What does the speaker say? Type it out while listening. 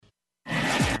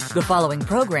The following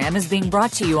program is being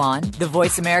brought to you on the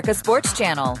Voice America Sports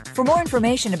Channel. For more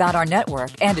information about our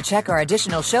network and to check our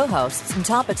additional show hosts and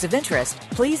topics of interest,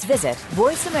 please visit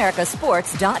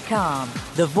voiceamericasports.com.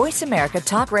 The Voice America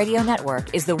Talk Radio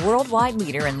Network is the worldwide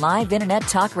leader in live Internet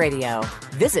talk radio.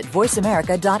 Visit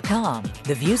voiceamerica.com.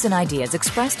 The views and ideas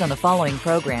expressed on the following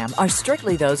program are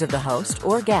strictly those of the host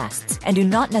or guests and do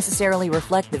not necessarily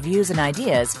reflect the views and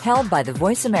ideas held by the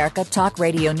Voice America Talk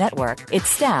Radio Network, its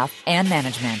staff, and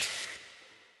management.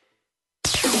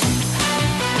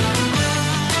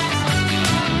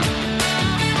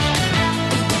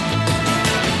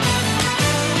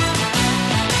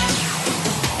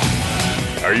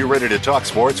 Are you ready to talk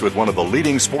sports with one of the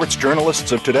leading sports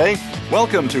journalists of today?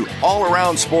 Welcome to All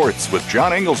Around Sports with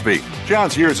John Inglesby.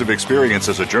 John's years of experience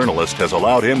as a journalist has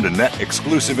allowed him to net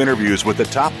exclusive interviews with the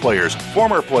top players,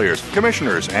 former players,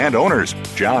 commissioners, and owners.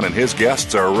 John and his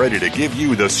guests are ready to give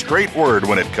you the straight word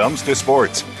when it comes to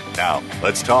sports. Now,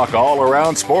 let's talk all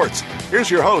around sports.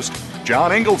 Here's your host,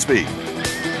 John Inglesby.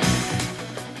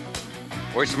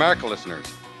 Voice America listeners,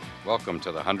 welcome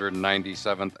to the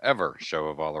 197th ever show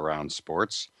of All Around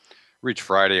Sports. Each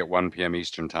Friday at 1 p.m.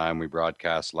 Eastern Time, we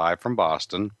broadcast live from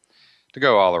Boston to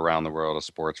go all around the world of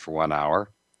sports for 1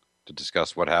 hour to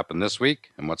discuss what happened this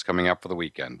week and what's coming up for the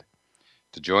weekend.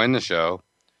 To join the show,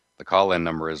 the call-in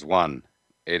number is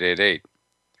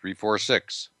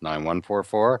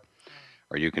 1-888-346-9144, or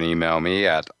you can email me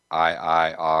at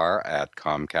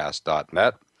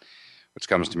iir@comcast.net, which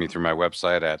comes to me through my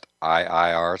website at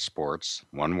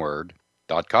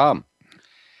iirsports.com.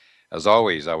 As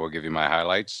always, I will give you my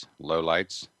highlights,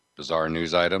 lowlights, bizarre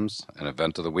news items, and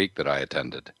event of the week that I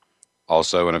attended.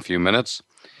 Also, in a few minutes,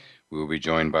 we will be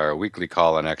joined by our weekly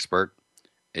call-in expert,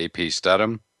 A.P.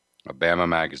 Stedham of Bama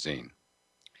Magazine.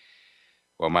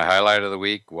 Well, my highlight of the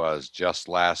week was just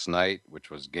last night, which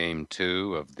was Game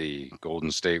 2 of the Golden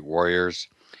State Warriors,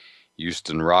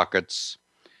 Houston Rockets,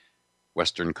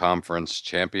 Western Conference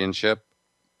Championship,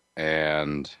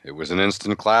 and it was an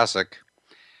instant classic.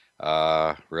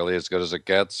 Really as good as it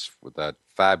gets with that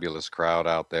fabulous crowd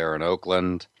out there in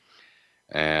Oakland.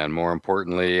 And more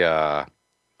importantly,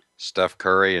 Steph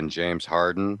Curry and James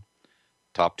Harden,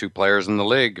 top two players in the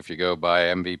league if you go by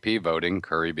MVP voting,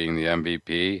 Curry being the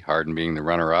MVP, Harden being the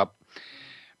runner-up,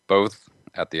 both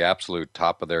at the absolute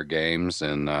top of their games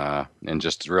and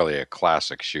just really a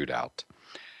classic shootout.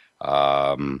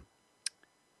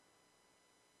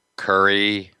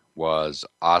 Curry was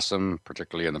awesome,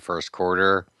 particularly in the first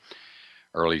quarter.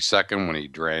 Early second when he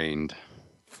drained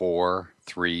 4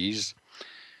 threes.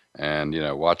 And,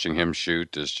 watching him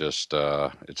shoot is just,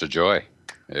 it's a joy.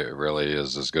 It really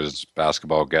is as good as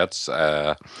basketball gets.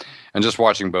 And just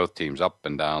watching both teams up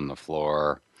and down the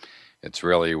floor, it's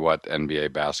really what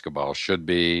NBA basketball should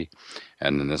be.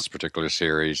 And in this particular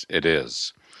series, it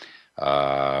is.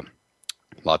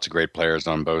 Lots of great players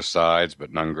on both sides,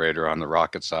 but none greater on the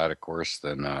Rocket side, of course,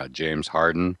 than James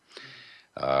Harden.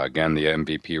 Again, the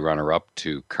MVP runner-up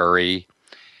to Curry.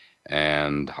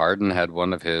 And Harden had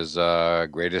one of his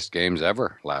greatest games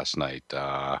ever last night,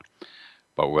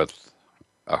 but with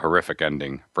a horrific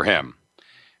ending for him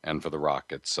and for the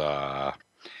Rockets. He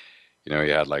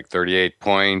had like 38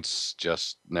 points,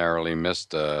 just narrowly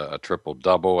missed a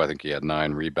triple-double. I think he had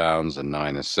 9 rebounds and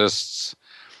 9 assists.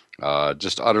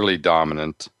 Just utterly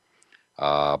dominant.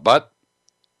 But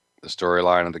the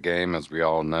storyline of the game, as we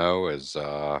all know, is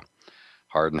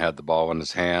Harden had the ball in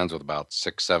his hands with about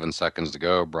 6-7 seconds to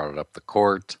go, brought it up the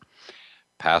court,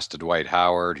 passed to Dwight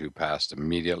Howard, who passed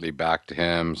immediately back to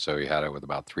him. So he had it with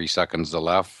about 3 seconds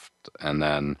left, and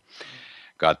then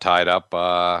got tied up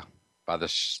by the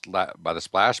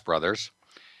Splash Brothers,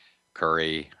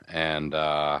 Curry and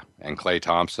Klay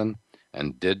Thompson,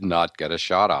 and did not get a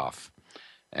shot off.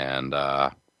 And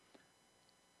I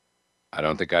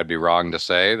don't think I'd be wrong to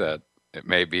say that it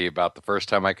may be about the first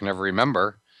time I can ever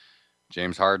remember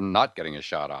James Harden not getting a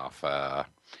shot off.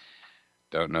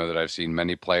 Don't know that I've seen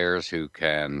many players who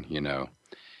can,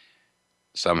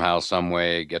 somehow, some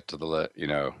way get to the,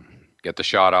 get the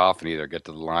shot off and either get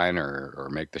to the line or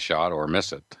make the shot or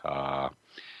miss it.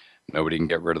 Nobody can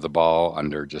get rid of the ball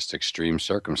under just extreme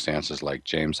circumstances like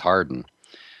James Harden.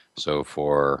 So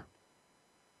for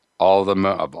all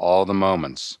the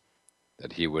moments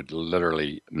that he would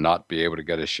literally not be able to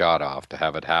get a shot off, to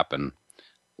have it happen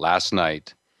last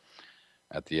night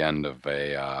at the end of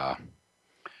a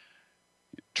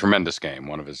tremendous game,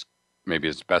 one of maybe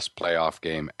his best playoff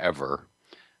game ever,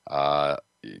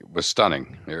 was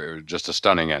stunning. It was just a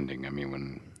stunning ending. I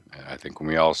mean, I think when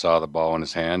we all saw the ball in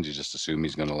his hands, you just assume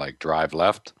he's going to drive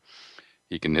left.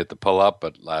 He can hit the pull-up,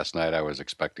 but last night I was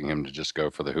expecting him to just go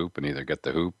for the hoop and either get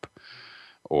the hoop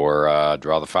or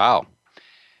draw the foul.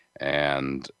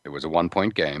 And it was a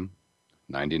 1-point game,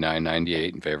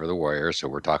 99-98 in favor of the Warriors. So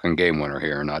we're talking game winner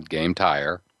here, not game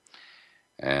tire.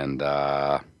 And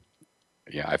yeah,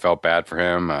 I felt bad for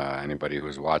him. Anybody who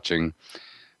was watching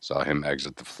saw him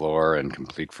exit the floor in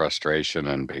complete frustration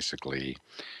and basically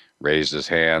raised his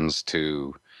hands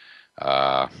to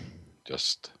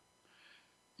just,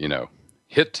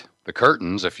 hit the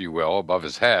curtains, if you will, above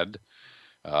his head.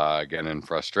 Again, in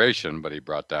frustration, but he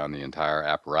brought down the entire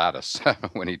apparatus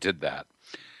when he did that.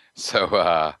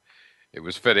 So it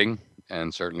was fitting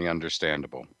and certainly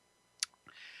understandable.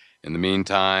 In the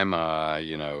meantime,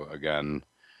 again,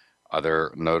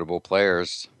 other notable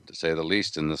players, to say the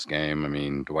least, in this game. I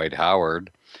mean, Dwight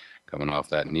Howard, coming off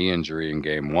that knee injury in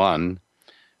game one,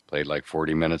 played like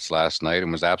 40 minutes last night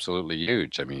and was absolutely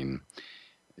huge. I mean,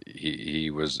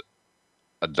 he was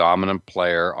a dominant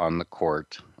player on the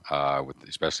court,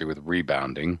 especially with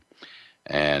rebounding.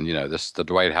 And, this is the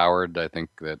Dwight Howard I think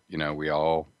that, we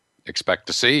all expect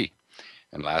to see.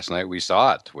 And last night we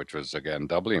saw it, which was, again,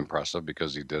 doubly impressive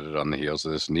because he did it on the heels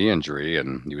of this knee injury,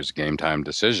 and he was a game-time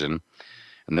decision.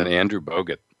 And then Andrew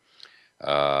Bogut,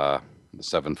 the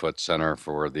 7-foot center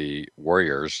for the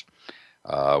Warriors,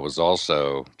 was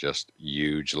also just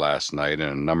huge last night in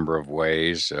a number of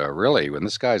ways. Really, when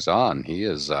this guy's on,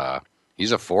 he's a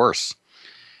force.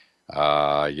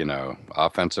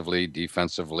 Offensively,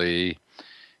 defensively,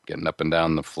 getting up and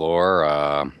down the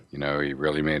floor. He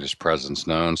really made his presence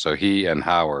known. So he and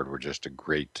Howard were just a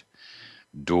great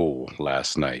duel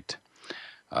last night.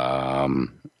 Draymond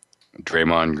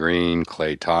Green,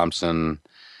 Klay Thompson,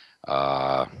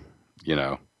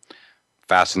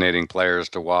 fascinating players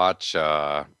to watch,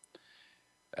 as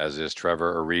is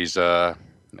Trevor Ariza,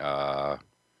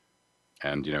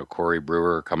 and Corey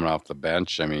Brewer coming off the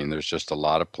bench. I mean, there's just a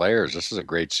lot of players. This is a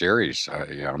great series.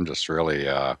 I'm just really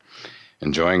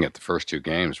enjoying it. The first two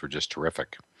games were just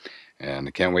terrific, and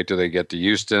I can't wait till they get to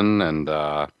Houston. And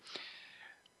the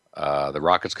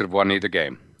Rockets could have won either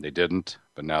game. They didn't,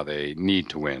 but now they need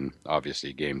to win,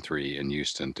 obviously, Game 3 in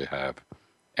Houston to have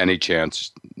any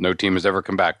chance. No team has ever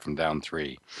come back from down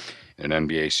 3 in an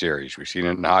NBA series. We've seen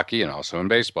it in hockey and also in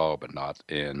baseball, but not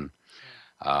in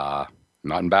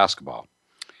basketball.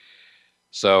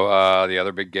 So the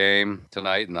other big game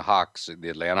tonight in the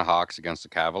Atlanta Hawks against the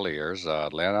Cavaliers.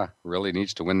 Atlanta really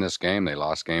needs to win this game. They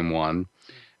lost game 1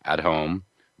 at home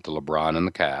to LeBron and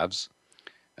the Cavs.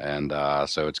 And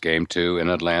so it's game 2 in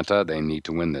Atlanta. They need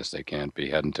to win this. They can't be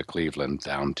heading to Cleveland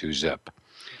down 2-0.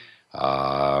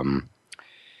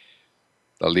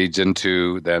 That leads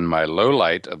into then my low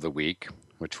light of the week,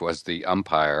 which was the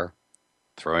umpire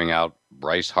throwing out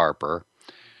Bryce Harper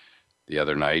the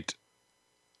other night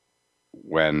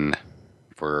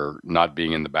for not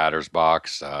being in the batter's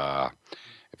box.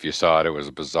 If you saw it, it was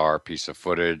a bizarre piece of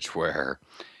footage where,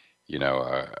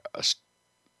 a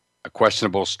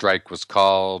questionable strike was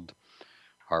called.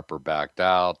 Harper backed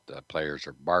out. The players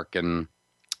are barking.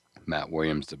 Matt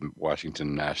Williams, the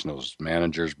Washington Nationals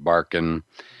manager's barking.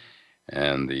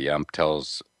 And the ump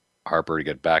tells Harper to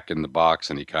get back in the box,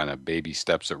 and he kind of baby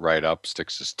steps it right up,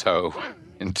 sticks his toe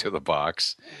into the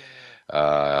box.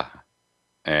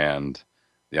 And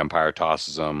the umpire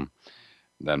tosses him.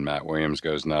 Then Matt Williams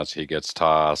goes nuts. He gets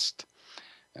tossed.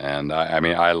 And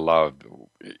I loved,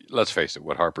 let's face it,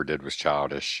 what Harper did was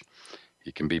childish.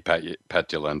 He can be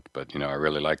petulant, but, I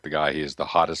really like the guy. He is the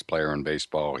hottest player in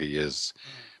baseball. He is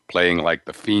playing like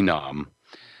the phenom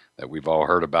that we've all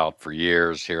heard about for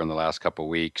years here in the last couple of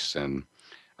weeks. And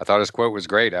I thought his quote was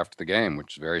great after the game,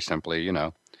 which is very simply,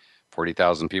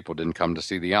 40,000 people didn't come to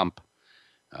see the ump.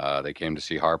 They came to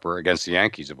see Harper against the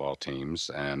Yankees of all teams,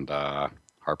 and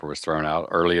Harper was thrown out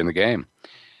early in the game.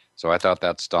 So I thought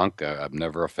that stunk. I'm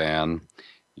never a fan.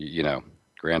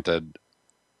 Granted,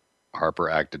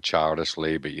 Harper acted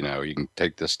childishly, but, you can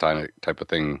take this type of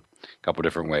thing a couple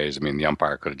different ways. I mean, the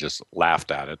umpire could have just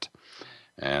laughed at it,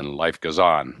 and life goes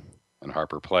on, and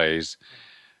Harper plays.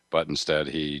 But instead,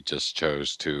 he just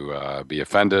chose to be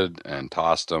offended and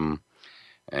tossed him.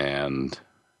 And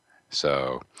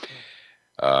so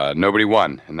nobody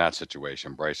won in that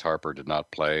situation. Bryce Harper did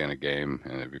not play in a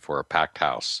game before a packed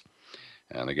house.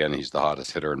 And again, he's the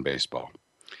hottest hitter in baseball.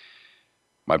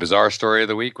 My bizarre story of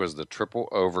the week was the triple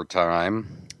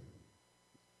overtime.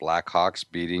 Blackhawks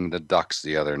beating the Ducks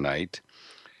the other night.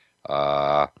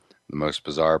 The most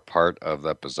bizarre part of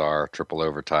that bizarre triple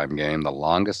overtime game, the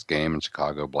longest game in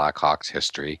Chicago Blackhawks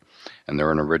history, and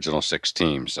they're an original 6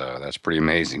 teams, so that's pretty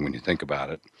amazing when you think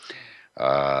about it.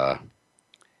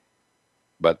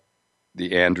 But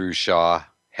the Andrew Shaw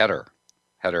header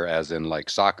as in like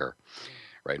soccer,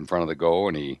 right in front of the goal,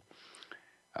 and he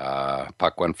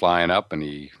Puck went flying up, and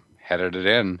he headed it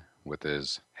in with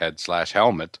his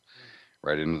head/helmet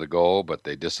right into the goal, but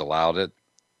they disallowed it.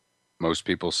 Most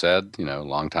people said,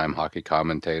 longtime hockey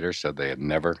commentators said they had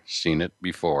never seen it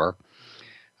before.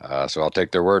 So I'll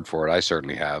take their word for it. I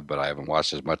certainly have, but I haven't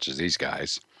watched as much as these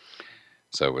guys.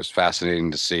 So it was fascinating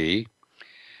to see.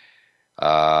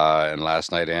 And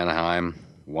last night, Anaheim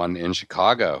won in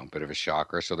Chicago. Bit of a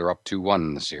shocker. So they're up 2-1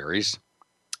 in the series.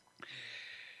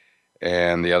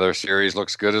 And the other series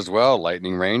looks good as well.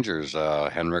 Lightning Rangers.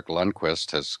 Henrik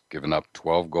Lundqvist has given up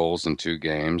 12 goals in 2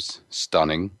 games.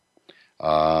 Stunning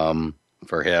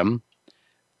for him.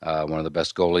 One of the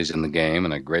best goalies in the game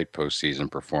and a great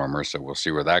postseason performer. So we'll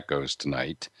see where that goes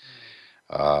tonight.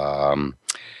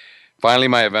 Finally,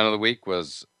 my event of the week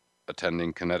was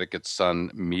attending Connecticut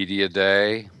Sun Media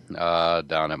Day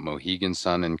down at Mohegan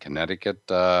Sun in Connecticut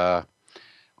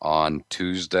on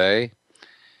Tuesday.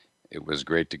 It was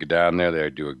great to go down there. They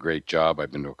do a great job.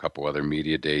 I've been to a couple other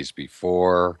media days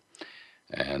before,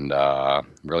 and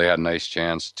really had a nice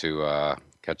chance to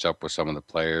catch up with some of the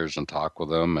players and talk with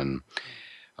them. And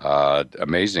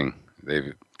amazing.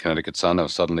 Connecticut Sun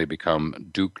have suddenly become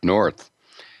Duke North.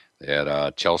 They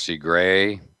had Chelsea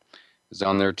Gray is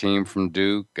on their team from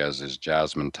Duke, as is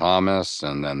Jasmine Thomas,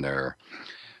 and then their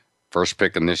first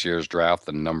pick in this year's draft,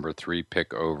 the number 3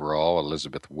 pick overall,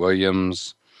 Elizabeth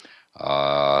Williams.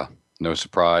 No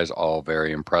surprise, all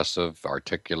very impressive,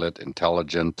 articulate,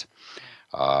 intelligent,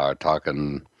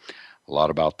 talking a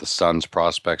lot about the Suns'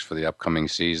 prospects for the upcoming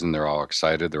season. They're all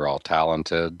excited. They're all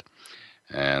talented.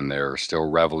 And they're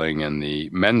still reveling in the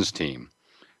men's team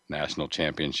national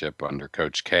championship under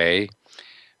Coach K.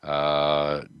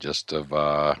 What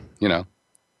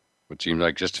seemed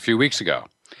like just a few weeks ago.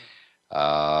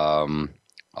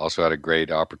 Also had a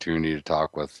great opportunity to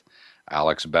talk with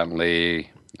Alex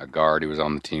Bentley, a guard who was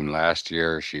on the team last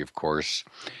year. She, of course,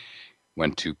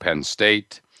 went to Penn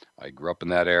State. I grew up in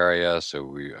that area,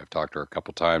 so I've talked to her a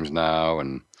couple times now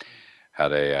and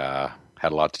had a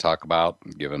lot to talk about,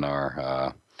 given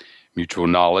our mutual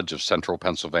knowledge of central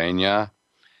Pennsylvania.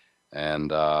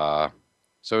 And so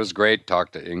it was great.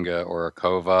 Talked to Inga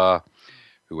Orakova,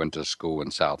 who went to school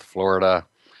in South Florida.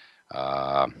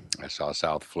 I saw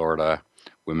South Florida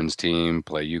women's team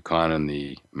play UConn in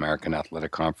the American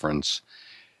Athletic Conference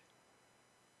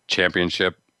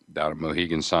Championship down at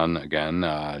Mohegan Sun again,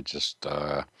 just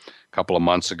a couple of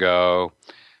months ago.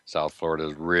 South Florida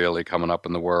is really coming up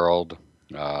in the world.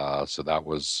 So that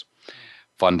was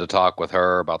fun to talk with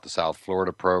her about the South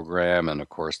Florida program and, of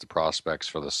course, the prospects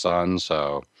for the Sun.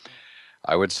 So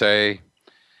I would say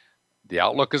the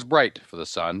outlook is bright for the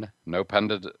Sun. No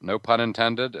pun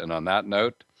intended. And on that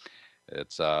note,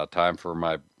 it's time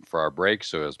for our break.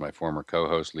 So as my former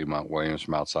co-host Lemont Williams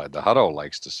from Outside the Huddle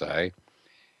likes to say,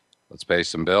 let's pay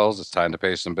some bills. It's time to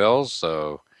pay some bills.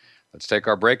 So let's take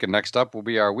our break. And next up will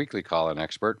be our weekly call-in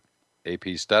expert,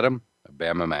 AP Stedham of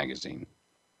Bama Magazine.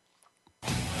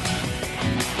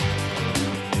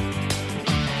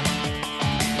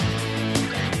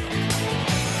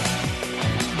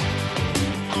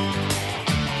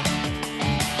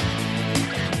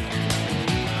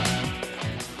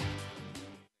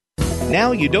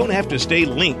 Now you don't have to stay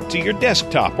linked to your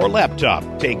desktop or laptop.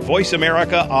 Take Voice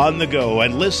America on the go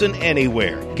and listen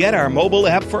anywhere. Get our mobile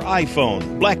app for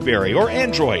iPhone, BlackBerry, or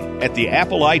Android at the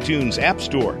Apple iTunes App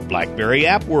Store, BlackBerry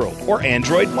App World, or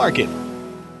Android Market.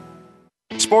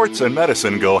 Sports and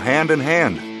medicine go hand in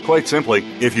hand. Quite simply,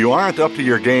 if you aren't up to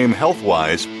your game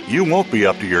health-wise, you won't be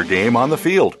up to your game on the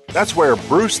field. That's where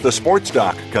Bruce the Sports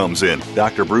Doc comes in.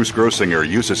 Dr. Bruce Grossinger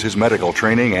uses his medical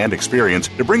training and experience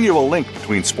to bring you a link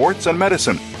between sports and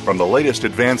medicine, from the latest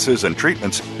advances and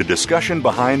treatments to discussion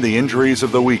behind the injuries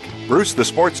of the week. Bruce the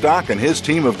Sports Doc and his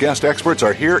team of guest experts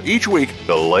are here each week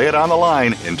to lay it on the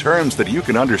line in terms that you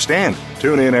can understand.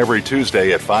 Tune in every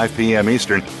Tuesday at 5 p.m.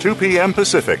 Eastern, 2 p.m.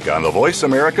 Pacific on the Voice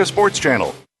America Sports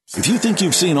Channel. If you think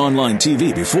you've seen online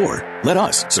TV before, let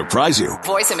us surprise you.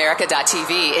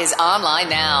 VoiceAmerica.tv is online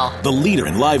now. The leader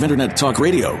in live Internet talk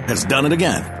radio has done it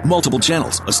again. Multiple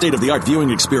channels, a state-of-the-art viewing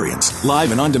experience,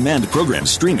 live and on-demand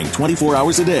programs streaming 24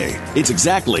 hours a day. It's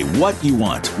exactly what you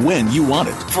want, when you want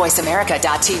it.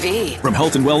 VoiceAmerica.tv. From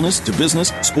health and wellness to business,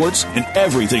 sports, and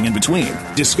everything in between.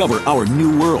 Discover our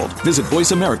new world. Visit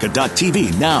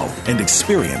VoiceAmerica.tv now and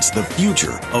experience the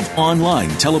future of online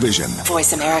television.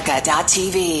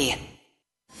 VoiceAmerica.tv.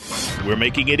 We're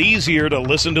making it easier to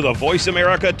listen to the Voice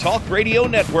America Talk Radio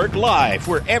Network live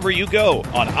wherever you go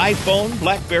on iPhone,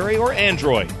 BlackBerry, or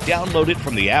Android. Download it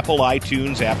from the Apple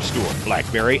iTunes App Store,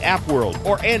 BlackBerry App World,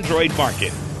 or Android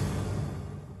Market.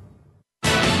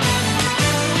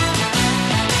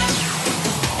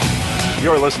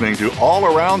 You're listening to All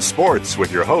Around Sports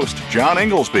with your host, John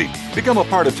Inglesby. Become a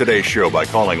part of today's show by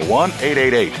calling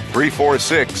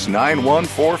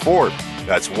 1-888-346-9144.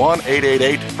 That's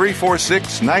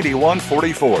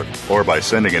 1-888-346-9144. Or by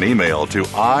sending an email to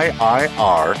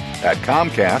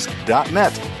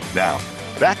iir@comcast.net. Now,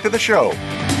 back to the show.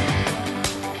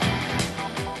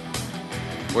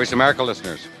 Voice America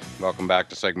listeners, welcome back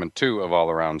to segment 2 of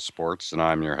All Around Sports, and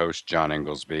I'm your host, John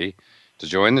Inglesby. To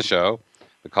join the show,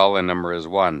 the call-in number is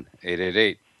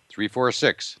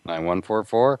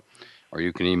 1-888-346-9144, or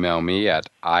you can email me at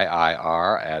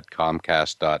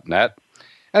iir@comcast.net.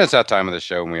 And it's that time of the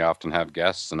show when we often have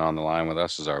guests, and on the line with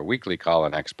us is our weekly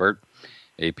call-in expert,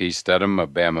 AP Stedham of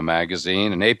Bama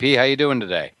Magazine. And AP, how you doing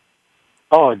today?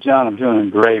 Oh, John, I'm doing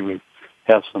great. We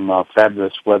have some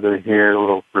fabulous weather here, a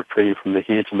little reprieve from the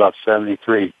heat. It's about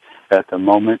 73 at the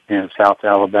moment in South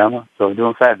Alabama, so we're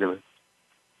doing fabulous.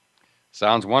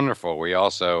 Sounds wonderful. We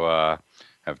also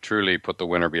have truly put the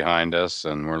winter behind us,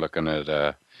 and we're looking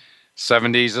at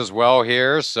 70s as well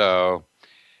here. So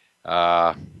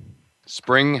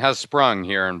spring has sprung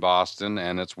here in Boston,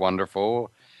 and it's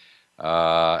wonderful,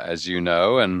 as you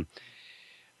know. And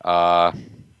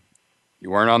you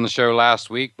weren't on the show last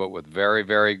week, but with very,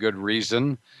 very good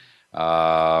reason.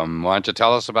 Why don't you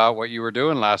tell us about what you were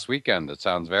doing last weekend? It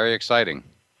sounds very exciting.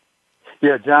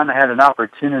 Yeah, John, I had an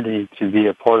opportunity to be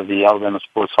a part of the Alabama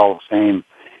Sports Hall of Fame,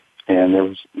 and there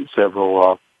was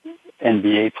several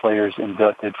NBA players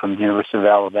inducted from the University of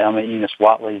Alabama. Enos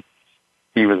Watley,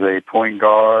 he was a point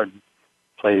guard,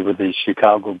 played with the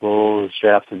Chicago Bulls,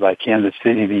 drafted by Kansas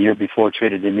City the year before,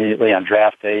 traded immediately on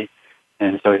draft day.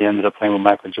 And so he ended up playing with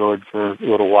Michael Jordan for a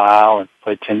little while and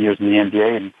played 10 years in the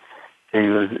NBA. And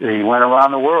he went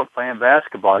around the world playing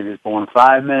basketball. He was born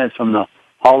 5 minutes from the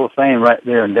Hall of Fame right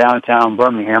there in downtown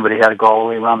Birmingham, but he had to go all the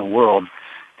way around the world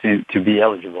to be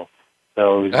eligible.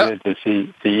 So it was good to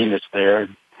see Enos there.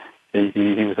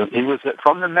 He was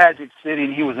from the Magic City,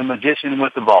 and he was a magician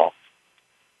with the ball.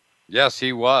 Yes,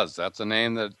 he was. That's a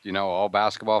name that, all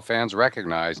basketball fans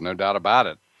recognize, no doubt about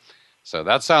it. So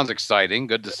that sounds exciting.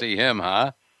 Good to see him,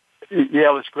 huh? Yeah,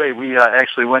 it was great. We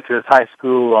actually went to his high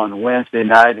school on Wednesday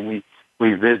night, and we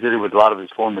visited with a lot of his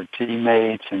former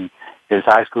teammates and his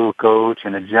high school coach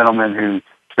and a gentleman who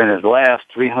spent his last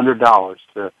 $300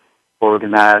 to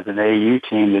organize an AU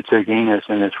team that took Enos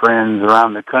and his friends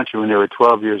around the country when they were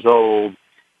 12 years old,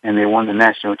 and they won the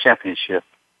national championship.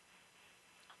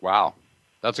 Wow.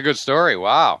 That's a good story.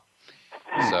 Wow.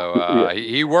 So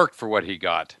he worked for what he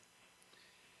got.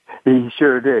 He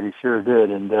sure did. And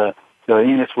so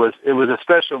Enos it was a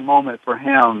special moment for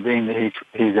him, being that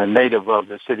he's a native of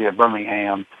the city of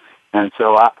Birmingham. And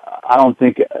so I don't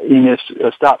think Enos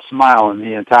stopped smiling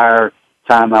the entire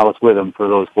time I was with him for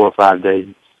those 4 or 5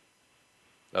 days.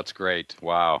 That's great.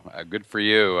 Wow. Good for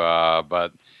you.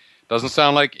 But doesn't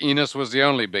sound like Enos was the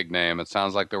only big name. It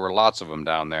sounds like there were lots of them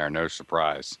down there. No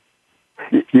surprise.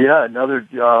 Yeah, another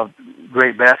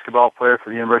great basketball player for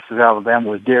the University of Alabama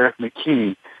was Derek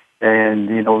McKee. And,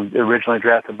 originally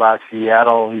drafted by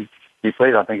Seattle, he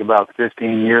played, I think, about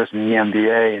 15 years in the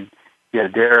NBA. And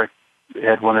Derek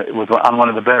was on one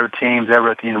of the better teams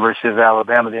ever at the University of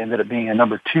Alabama. They ended up being a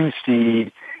number 2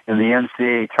 seed in the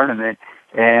NCAA tournament.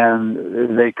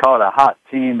 And they caught a hot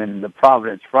team in the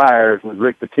Providence Friars with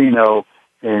Rick Pitino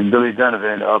and Billy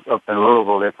Donovan up in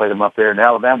Louisville. They played them up there. And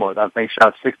Alabama, I think,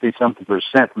 shot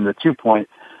 60-something% from the 2-point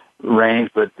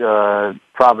range, but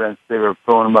Providence, they were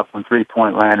throwing them up from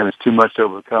 3-point land. It was too much to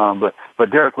overcome. But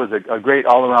Derek was a great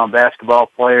all-around basketball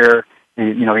player.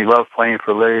 He loved playing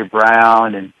for Larry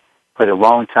Brown and played a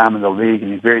long time in the league,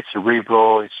 and he's very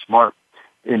cerebral. He's a smart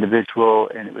individual,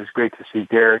 and it was great to see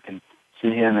Derek and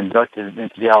see him inducted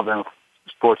into the Alabama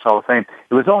Sports Hall of Fame.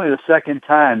 It was only the second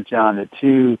time, John, that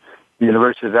 2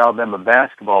 University of Alabama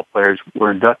basketball players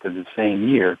were inducted the same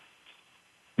year,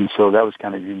 and so that was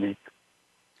kind of unique.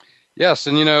 Yes,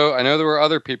 and I know there were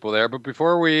other people there, but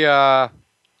before we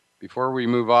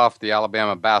move off the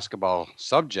Alabama basketball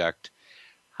subject,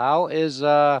 how is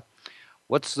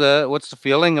what's the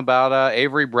feeling about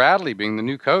Avery Bradley being the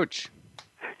new coach?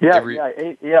 Avery's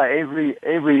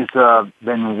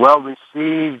been well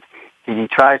received. He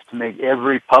tries to make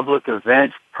every public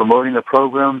event promoting the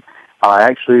program. I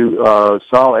actually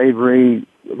saw Avery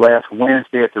last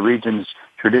Wednesday at the Regions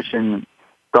Tradition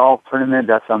Golf Tournament.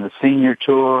 That's on the senior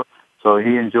tour. So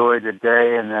he enjoyed the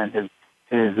day, and then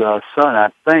his son, I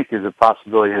think, is a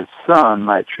possibility. His son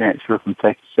might transfer from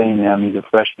Texas A&M. He's a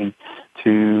freshman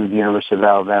to the University of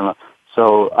Alabama.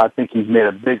 So I think he's made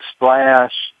a big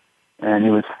splash, and he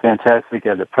was fantastic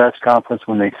at the press conference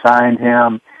when they signed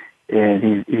him.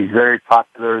 and he's very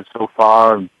popular so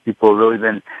far. People have really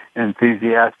been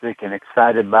enthusiastic and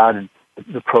excited about it,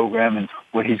 the program and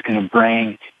what he's going to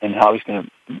bring and how he's going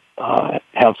to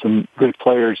have some good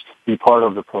players be part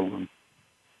of the program.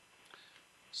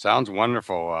 Sounds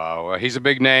wonderful. Well, he's a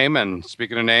big name, and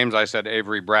speaking of names, I said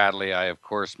Avery Bradley. I, of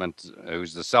course,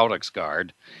 who's the Celtics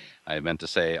guard. I meant to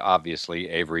say, obviously,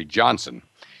 Avery Johnson.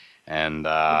 And,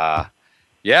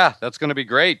 yeah, that's going to be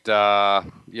great.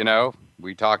 You know,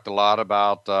 we talked a lot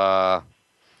about,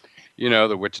 you know,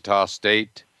 the Wichita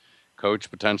State coach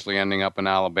potentially ending up in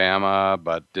Alabama,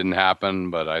 but didn't happen.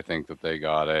 But I think that they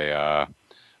got a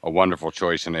wonderful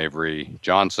choice in Avery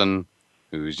Johnson,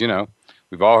 who's, you know,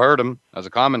 we've all heard him as a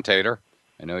commentator.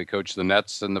 I know he coached the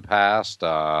Nets in the past.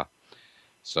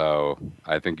 So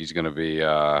I think he's going to be,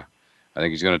 I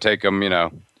think he's going to take them, you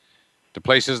know, to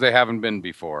places they haven't been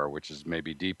before, which is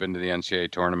maybe deep into the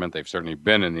NCAA tournament. They've certainly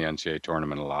been in the NCAA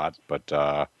tournament a lot,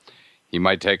 but he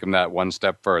might take them that one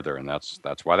step further, and that's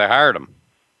why they hired him.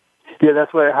 Yeah,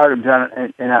 that's why I hired him,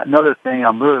 John. And another thing,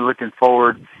 I'm really looking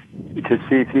forward to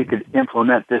see if he could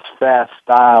implement this fast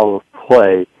style of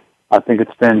play. I think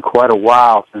it's been quite a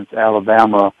while since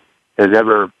Alabama has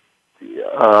ever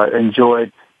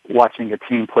enjoyed watching a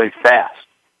team play fast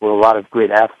with a lot of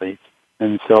great athletes.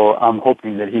 And so I'm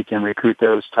hoping that he can recruit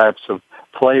those types of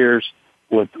players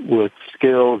with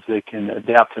skills that can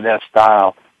adapt to that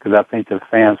style, because I think the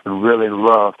fans would really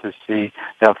love to see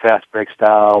that fast break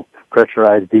style,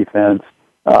 pressurized defense.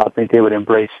 I think they would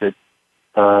embrace it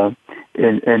and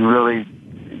really,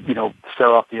 you know,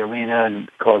 sell off the arena and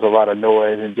cause a lot of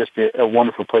noise and just be a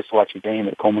wonderful place to watch a game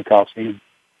at Coleman Coliseum.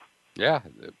 Yeah,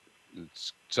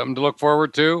 it's something to look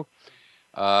forward to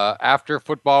after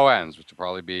football ends, which will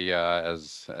probably be,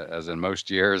 as in most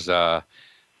years,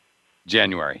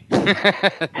 January,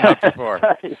 not before.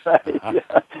 Right.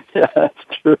 Yeah, that's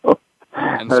true.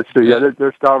 That's true. Yeah,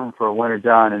 they're starving for a winter,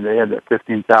 John, and they have that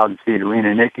 15,000 seat arena,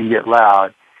 and it can get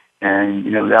loud. And,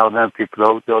 you know, the Alabama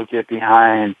people, they'll get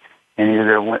behind any of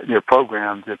their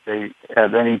programs if they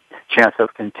have any chance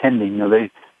of contending. You know,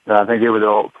 I think they were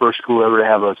the first school ever to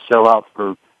have a sellout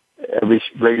for every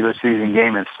regular season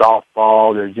game in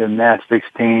softball. Their gymnastics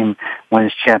team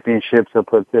wins championships. They'll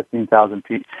put 15,000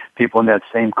 people in that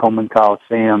same Coleman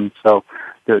Coliseum. So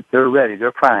they're ready.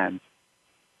 They're primed.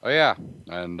 Oh, yeah.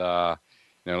 And,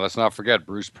 you know, let's not forget,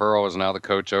 Bruce Pearl is now the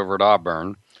coach over at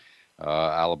Auburn,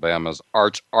 Alabama's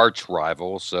arch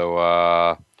rival. So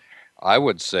I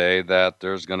would say that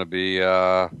there's going to be,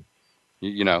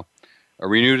 you know, a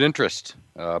renewed interest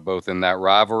both in that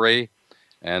rivalry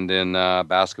and in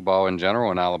basketball in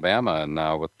general in Alabama.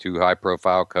 And with two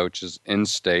high-profile coaches in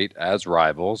state as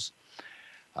rivals,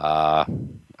 I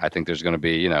think there's going to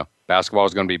be, you know, basketball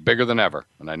is going to be bigger than ever.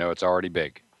 And I know it's already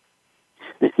big.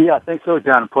 Yeah, I think so,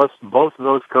 John. Plus, both of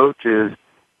those coaches,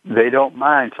 they don't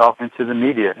mind talking to the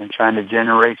media and trying to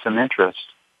generate some interest.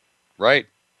 Right.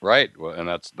 Well, and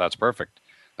that's perfect.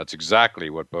 That's exactly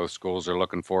what both schools are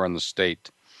looking for in the state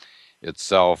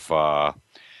itself.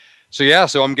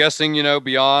 So I'm guessing, you know,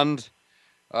 beyond,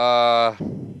 you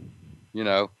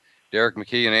know, Derek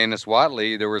McKee and Annis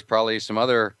Watley, there was probably some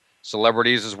other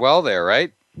celebrities as well there,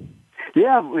 right?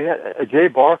 Yeah, we had Jay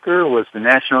Barker was the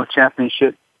national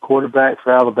championship quarterback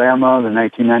for Alabama, the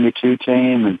 1992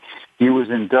 team, and he was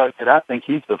inducted. I think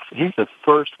he's the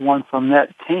first one from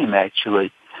that team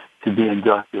actually to be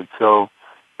inducted. So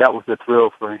that was a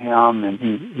thrill for him, and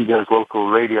he does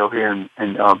local radio here in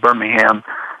Birmingham,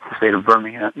 the state of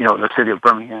Birmingham, you know, the city of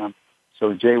Birmingham.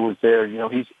 So Jay was there. You know,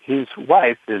 his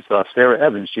wife is Sarah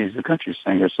Evans. She's a country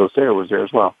singer, so Sarah was there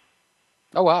as well.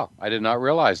 Oh wow, I did not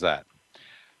realize that.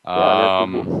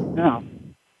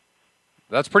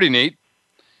 That's pretty neat.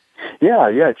 Yeah,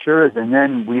 it sure is. And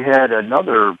then we had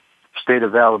another state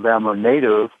of Alabama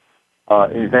native,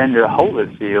 Evander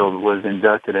Holyfield was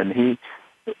inducted, and he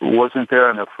wasn't there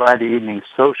on the Friday evening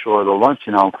social or the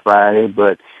luncheon on Friday,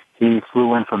 but he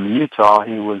flew in from Utah.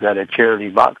 He was at a charity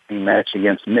boxing match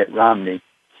against Mitt Romney,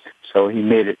 so he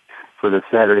made it for the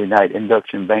Saturday night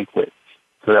induction banquet.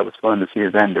 So that was fun to see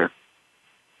Evander.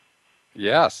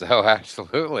 Yes,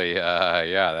 absolutely.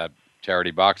 That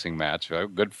charity boxing match,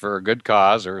 good for a good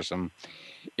cause, or some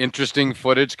interesting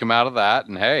footage come out of that.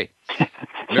 And hey,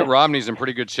 Mitt Romney's in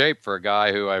pretty good shape for a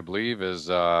guy who I believe is,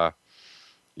 you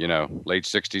know, late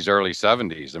 60s, early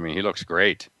 70s. I mean, he looks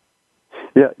great.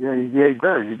 Yeah, he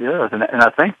does. And I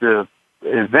think the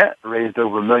event raised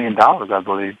over $1 million, I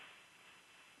believe.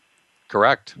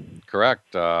 Correct.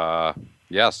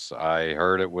 Yes, I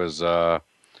heard it was a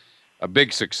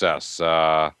big success.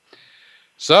 Well,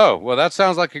 that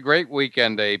sounds like a great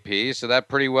weekend, AP. So that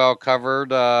pretty well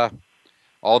covered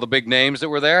all the big names that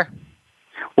were there?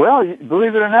 Well,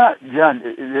 believe it or not, John,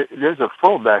 there's a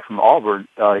fullback from Auburn.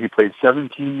 He played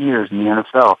 17 years in the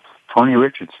NFL. Tony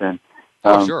Richardson.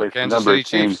 Sure, Kansas City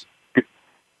Chiefs.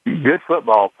 Good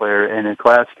football player and a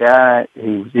class guy.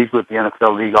 He's with the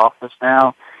NFL league office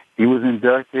now. He was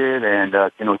inducted, and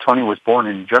Tony was born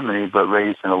in Germany but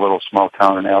raised in a little small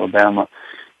town in Alabama.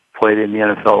 Played in the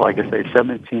NFL, like I say,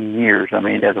 17 years. I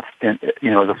mean, as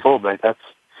a fullback, that's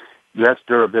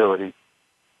durability.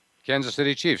 Kansas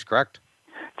City Chiefs, correct?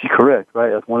 Correct,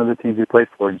 right? That's one of the teams he played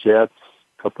for. Jets,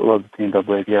 a couple of the teams, I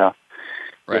believe. Yeah.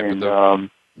 Right.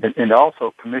 And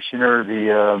also commissioner,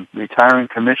 the retiring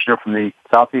commissioner from the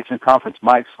Southeastern Conference,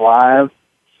 Mike Slive,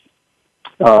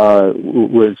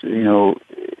 was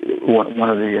one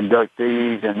of the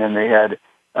inductees, and then they had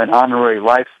an honorary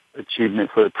life achievement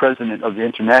for the president of the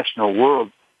International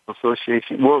World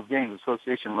Games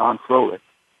Association, Ron Froelich.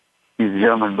 He's a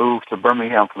gentleman moved to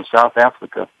Birmingham from South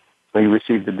Africa, so he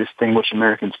received the Distinguished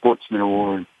American Sportsman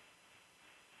Award.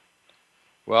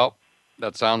 Well,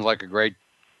 that sounds like a great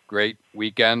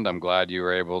weekend. I'm glad you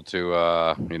were able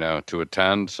to to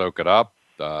attend, soak it up.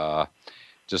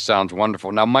 Just sounds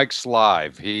wonderful. Now, Mike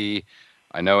Slive,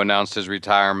 I know announced his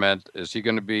retirement. Is he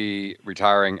going to be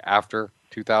retiring after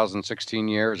 2016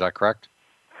 year? Is that correct?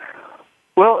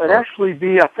 Well, I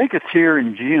think it's here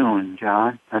in June,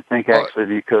 John. I think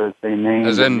because they named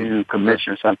a new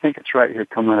commissioner, so I think it's right here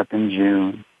coming up in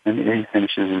June, and he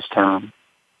finishes his term.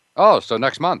 Oh, so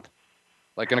next month,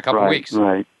 like in a couple of weeks.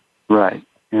 Right.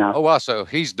 Yeah. Oh, wow, so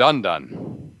he's done.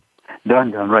 Done,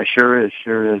 right. Sure is.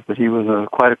 But he was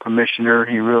quite a commissioner.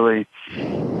 He really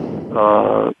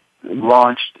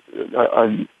launched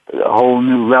a whole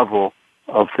new level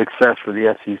of success for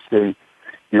the SEC.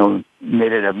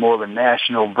 Made it more of a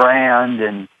national brand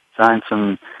and signed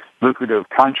some lucrative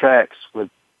contracts with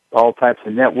all types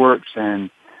of networks, and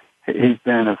he's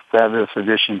been a fabulous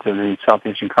addition to the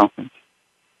Southeastern Conference.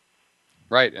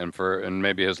 Right, and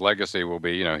maybe his legacy will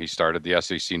be, he started the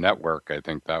SEC Network. I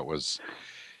think that was,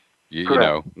 he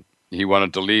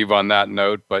wanted to leave on that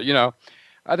note. But,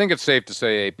 I think it's safe to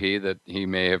say, AP, that he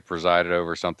may have presided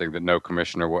over something that no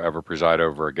commissioner will ever preside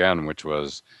over again, which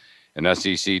was an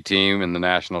SEC team in the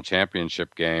national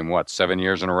championship game, 7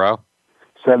 years in a row?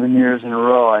 7 years in a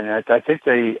row. And I think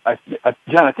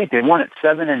John, I think they won it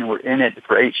 7 and were in it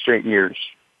for 8 straight years.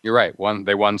 You're right.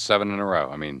 They won 7 in a row.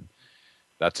 I mean,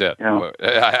 that's it. Yeah.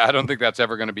 I don't think that's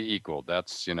ever going to be equal.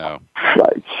 That's,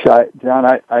 Right. John,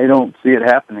 I don't see it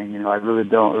happening. I really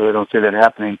don't see that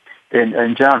happening.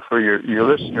 And John, for your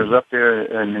listeners up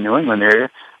there in the New England area,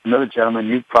 another gentleman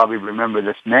you probably remember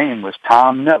this name was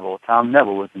Tom Neville. Tom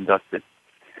Neville was inducted.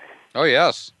 Oh,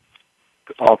 yes.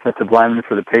 Offensive lineman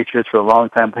for the Patriots for a long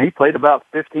time. He played about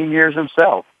 15 years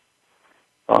himself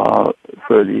in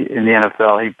the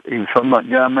NFL. He was from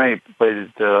Montgomery. He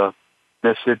played at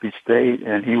Mississippi State,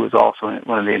 and he was also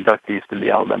one of the inductees to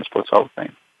the Alabama Sports Hall of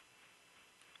Fame.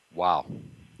 Wow.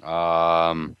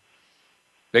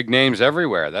 Big names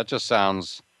everywhere. That just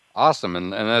sounds awesome.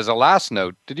 And as a last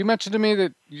note, did you mention to me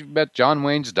that you met John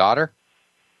Wayne's daughter?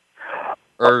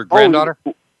 Or granddaughter?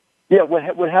 Yeah,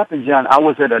 what happened, John, I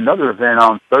was at another event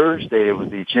on Thursday. It was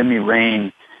the Jimmy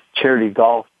Rain Charity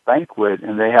Golf Banquet,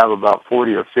 and they have about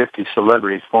 40 or 50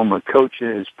 celebrities, former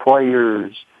coaches,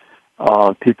 players,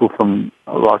 people from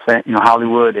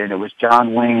Hollywood, and it was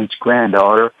John Wayne's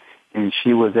granddaughter, and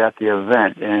she was at the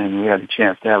event, and we had a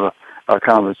chance to have a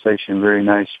conversation. Very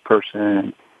nice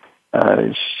person.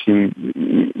 She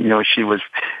was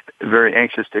very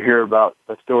anxious to hear about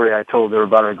the story I told her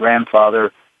about her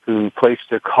grandfather who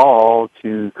placed a call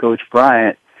to Coach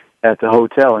Bryant at the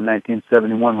hotel in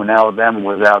 1971 when Alabama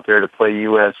was out there to play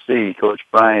USC. Coach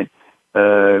Bryant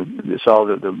saw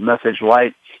the message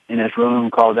light in his room,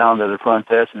 called down to the front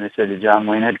desk, and they said that John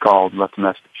Wayne had called and left a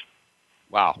message.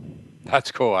 Wow.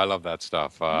 That's cool. I love that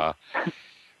stuff.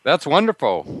 That's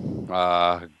wonderful.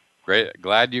 Great.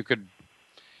 Glad you could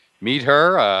meet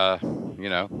her.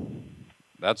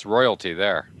 That's royalty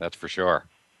there. That's for sure.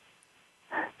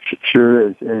 Sure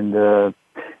is. And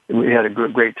we had a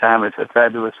great time. It's a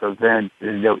fabulous event.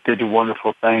 They do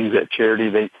wonderful things at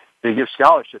charity. They give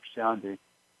scholarships, John,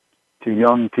 to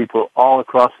young people all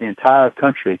across the entire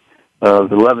country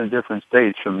of 11 different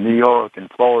states, from New York and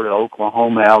Florida,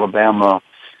 Oklahoma, Alabama,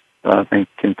 I think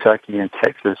Kentucky and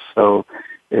Texas. So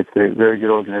it's a very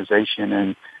good organization,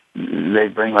 and they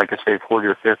bring, like I say, 40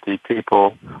 or 50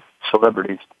 people,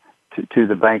 celebrities, to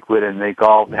the banquet, and they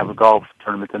have a golf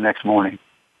tournament the next morning.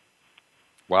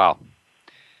 Wow.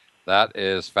 That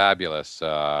is fabulous.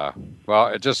 Well,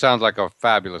 it just sounds like a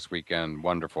fabulous weekend.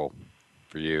 Wonderful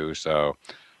for you. So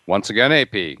once again,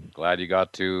 AP, glad you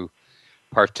got to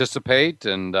participate,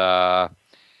 and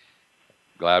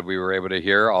glad we were able to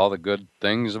hear all the good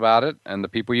things about it and the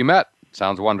people you met.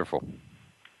 Sounds wonderful.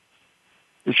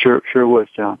 It sure was,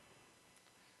 John.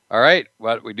 All right.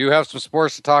 Well, we do have some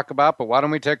sports to talk about, but why don't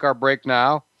we take our break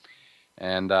now?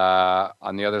 And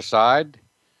on the other side,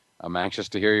 I'm anxious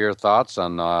to hear your thoughts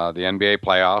on the NBA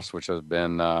playoffs, which has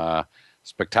been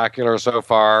spectacular so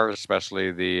far,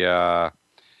 especially the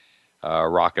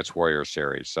Rockets-Warriors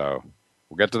series. So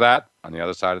we'll get to that on the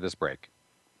other side of this break.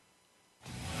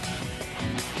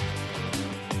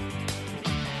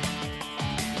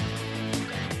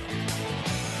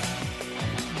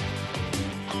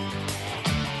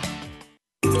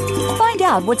 Find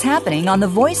out what's happening on the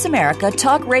Voice America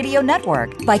Talk Radio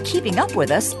Network by keeping up with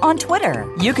us on Twitter.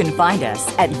 You can find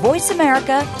us at Voice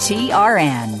America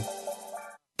TRN.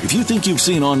 If you think you've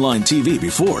seen online TV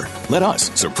before, let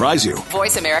us surprise you.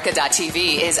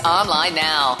 VoiceAmerica.tv is online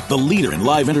now. The leader in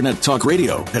live Internet talk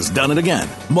radio has done it again.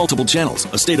 Multiple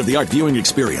channels, a state-of-the-art viewing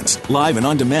experience, live and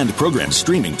on-demand programs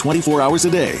streaming 24 hours a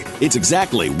day. It's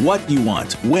exactly what you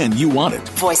want, when you want it.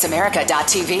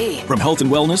 VoiceAmerica.tv. From health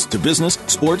and wellness to business,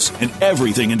 sports, and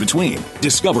everything in between.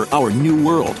 Discover our new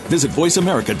world. Visit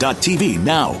VoiceAmerica.tv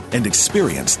now and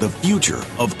experience the future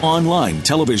of online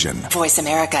television.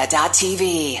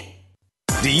 VoiceAmerica.tv.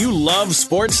 Do you love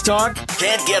sports talk?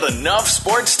 Can't get enough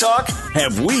sports talk?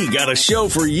 Have we got a show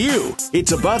for you?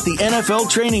 It's about the NFL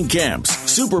training camps,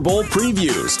 Super Bowl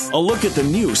previews, a look at the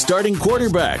new starting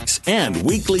quarterbacks, and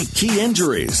weekly key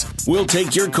injuries. We'll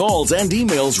take your calls and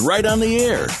emails right on the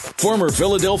air. Former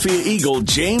Philadelphia Eagle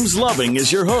James Loving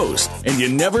is your host, and you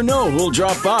never know who'll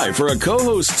drop by for a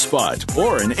co-host spot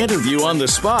or an interview on the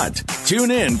spot. Tune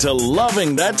in to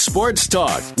Loving That Sports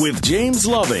Talk with James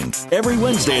Loving every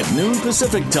Wednesday at noon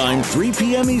Pacific Time, 3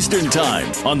 p.m. Eastern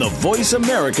Time on the Voice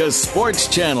America Sports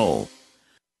Channel.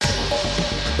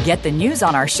 Get the news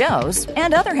on our shows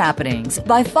and other happenings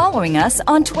by following us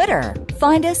on Twitter.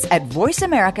 Find us at Voice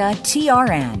America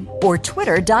TRN or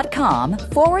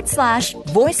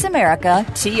twitter.com/Voice America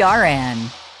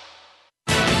TRN.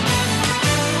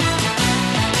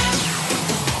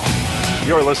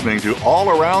 You're listening to All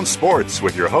Around Sports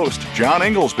with your host, John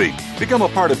Inglesby. Become a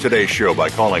part of today's show by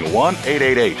calling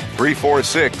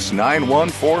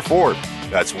 1-888-346-9144.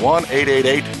 That's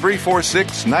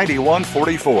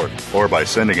 1-888-346-9144. Or by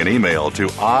sending an email to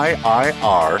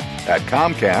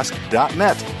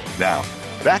iir@comcast.net. Now,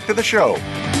 back to the show.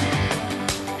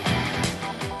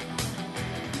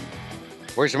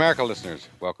 Voice America listeners,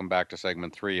 welcome back to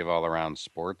segment 3 of All Around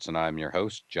Sports, and I'm your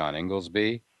host, John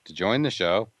Inglesby. To join the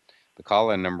show, the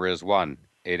call-in number is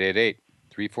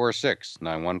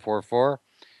 1-888-346-9144,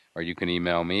 or you can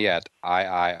email me at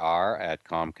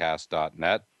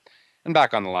iir@comcast.net. And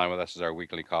back on the line with us is our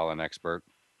weekly call-in expert,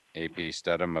 AP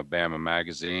Stedham of Bama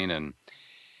Magazine. And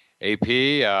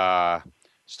AP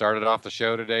started off the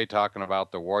show today talking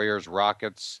about the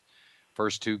Warriors-Rockets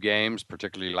first two games,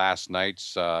 particularly last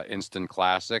night's instant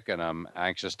classic, and I'm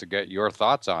anxious to get your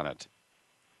thoughts on it.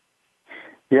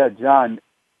 Yeah, John,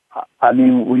 I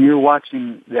mean, when you're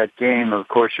watching that game, of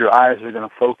course, your eyes are going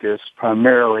to focus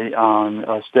primarily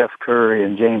on Steph Curry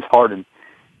and James Harden.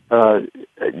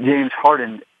 James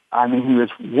Harden, I mean, he was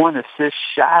one assist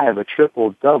shy of a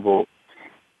triple-double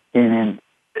in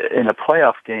a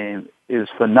playoff game. It was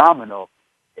phenomenal,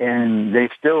 and they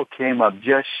still came up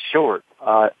just short.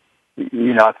 I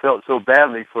felt so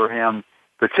badly for him,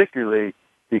 particularly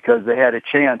because they had a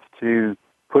chance to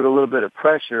put a little bit of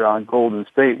pressure on Golden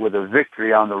State with a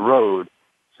victory on the road.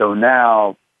 So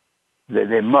now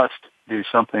they must do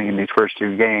something in these first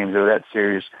two games, or that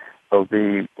series will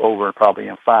be over probably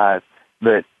in 5.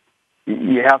 But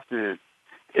you have to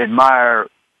admire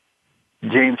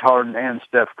James Harden and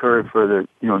Steph Curry for the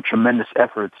tremendous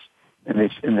efforts in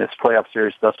this playoff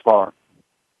series thus far.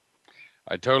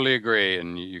 I totally agree,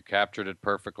 and you captured it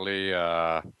perfectly.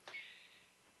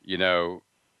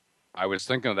 I was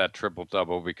thinking of that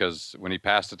triple-double because when he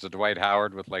passed it to Dwight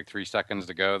Howard with like 3 seconds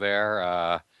to go there,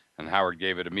 and Howard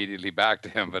gave it immediately back to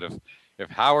him. But if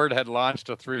Howard had launched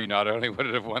a 3, not only would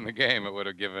it have won the game, it would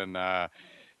have given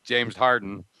James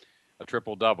Harden a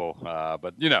triple-double.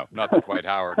 But, not that Dwight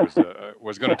Howard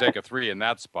was going to take a 3 in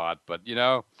that spot. But,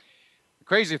 the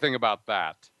crazy thing about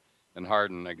that, and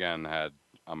Harden, again, had,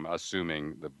 I'm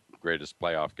assuming, the greatest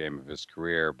playoff game of his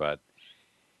career, but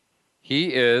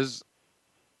he is...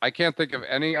 I can't think of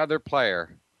any other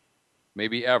player,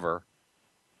 maybe ever,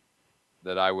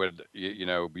 that I would,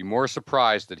 be more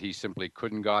surprised that he simply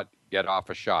couldn't get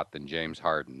off a shot than James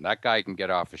Harden. That guy can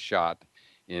get off a shot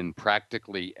in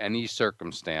practically any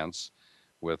circumstance,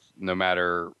 with no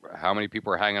matter how many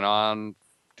people are hanging on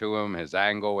to him, his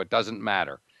angle, it doesn't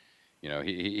matter.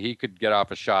 He could get off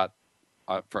a shot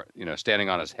standing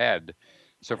on his head.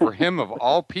 So for him, of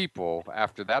all people,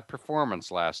 after that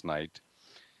performance last night,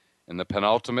 in the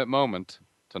penultimate moment,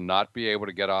 to not be able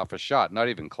to get off a shot, not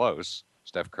even close.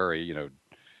 Steph Curry,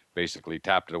 basically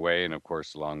tapped it away, and of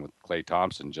course, along with Klay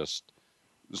Thompson, just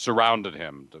surrounded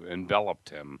him, enveloped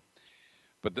him.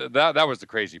 But that was the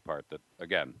crazy part. That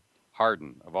again,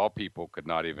 Harden, of all people, could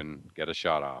not even get a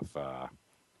shot off.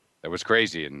 That was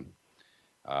crazy and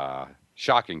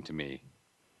shocking to me.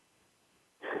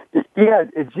 Yeah,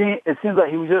 it seems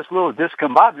like he was just a little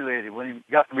discombobulated when he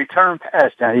got the return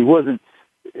pass down. He wasn't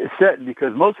set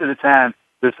because most of the time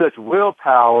there's such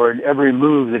willpower in every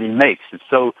move that he makes. It's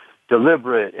so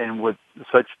deliberate and with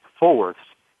such force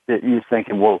that you're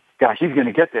thinking, well, gosh, he's going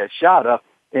to get that shot up.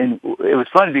 And it was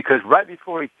funny because right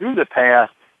before he threw the pass,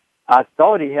 I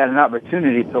thought he had an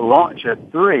opportunity to launch a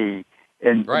three,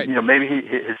 and right. Maybe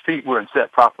his feet weren't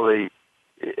set properly,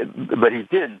 but he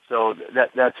didn't. So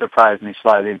that surprised me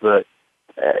slightly. But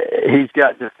he's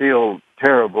got to feel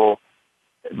terrible.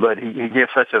 But he gave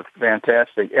such a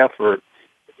fantastic effort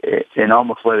and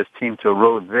almost led his team to a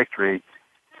road victory.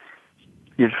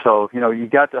 So, you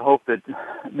got to hope that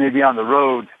maybe on the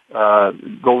road,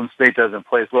 Golden State doesn't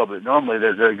play as well, but normally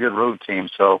they're a good road team.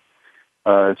 So,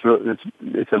 this is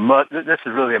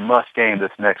really a must game,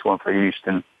 this next one for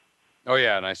Houston. Oh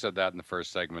yeah. And I said that in the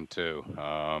first segment too.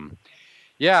 I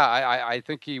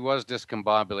think he was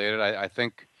discombobulated. I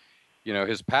think,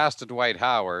 his pass to Dwight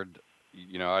Howard,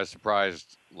 I was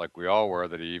surprised, like we all were,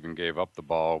 that he even gave up the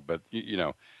ball, but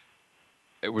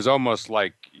it was almost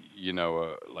like,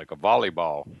 like a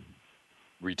volleyball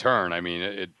return. I mean,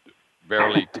 it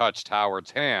barely touched Howard's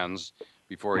hands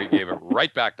before he gave it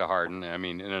right back to Harden. I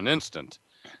mean, in an instant.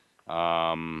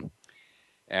 I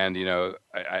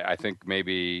think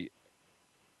maybe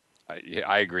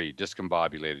I agree,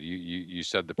 discombobulated. You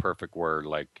said the perfect word,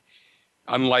 like,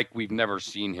 unlike we've never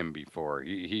seen him before.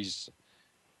 He's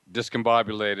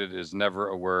discombobulated is never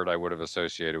a word I would have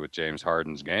associated with James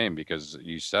Harden's game, because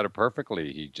you said it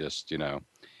perfectly. He just,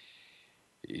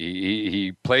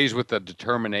 he plays with a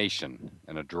determination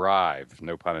and a drive,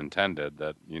 no pun intended,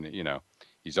 that,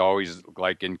 he's always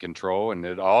like in control, and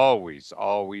it always,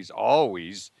 always,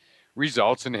 always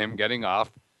results in him getting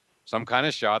off some kind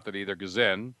of shot that either goes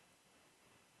in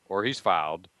or he's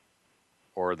fouled,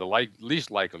 or the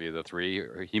least likely of the three,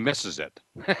 he misses it,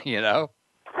 Right.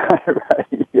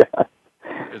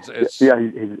 He's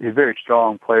a very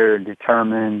strong player and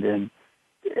determined, and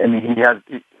I mean he has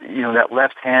that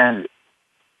left hand.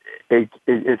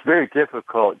 It's very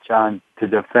difficult, John, to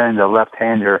defend a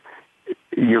left-hander.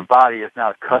 Your body is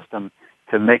not accustomed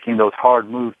to making those hard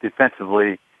moves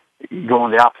defensively,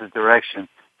 going the opposite direction.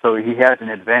 So he has an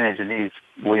advantage, and he's,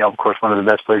 of course, one of the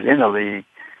best players in the league.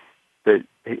 But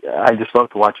I just love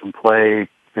to watch him play,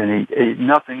 and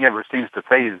nothing ever seems to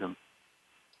faze him.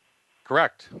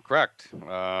 Correct.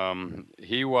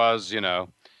 He was,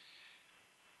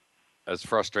 as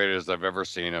frustrated as I've ever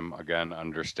seen him. Again,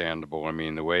 understandable. I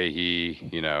mean, the way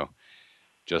he,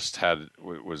 just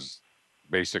was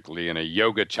basically in a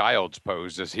yoga child's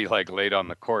pose as he laid on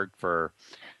the court for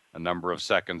a number of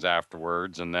seconds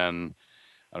afterwards. And then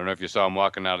I don't know if you saw him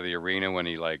walking out of the arena when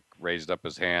he raised up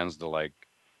his hands to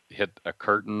hit a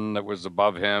curtain that was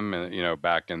above him, and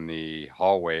back in the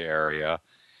hallway area.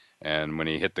 And when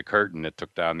he hit the curtain, it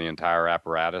took down the entire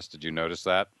apparatus. Did you notice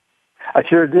that? I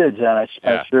sure did, John.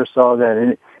 I sure saw that.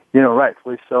 And,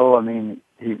 rightfully so. I mean,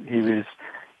 he was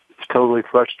totally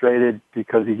frustrated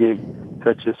because he gave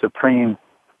such a supreme,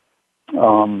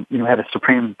 had a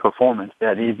supreme performance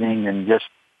that evening and just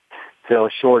fell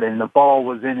short. And the ball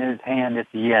was in his hand at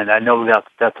the end. I know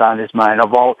that's on his mind.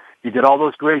 He did all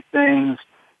those great things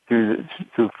through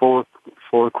four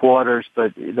quarters,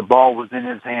 but the ball was in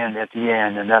his hand at the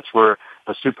end, and that's where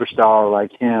a superstar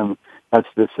like him, that's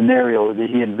the scenario that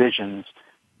he envisions,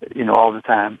 all the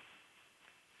time.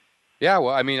 Yeah,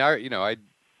 well, I mean, I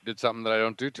did something that I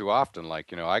don't do too often. I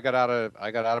got out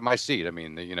of my seat. I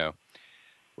mean,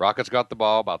 Rockets got the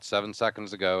ball about 7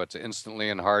 seconds ago. It's instantly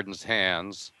in Harden's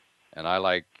hands, and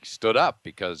I stood up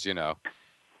because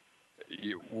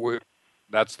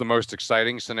that's the most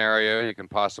exciting scenario you can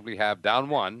possibly have. Down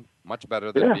one, much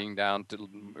better than being down to,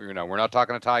 we're not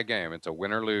talking a tie game. It's a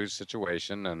win or lose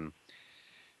situation. And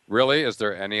really, is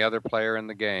there any other player in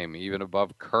the game, even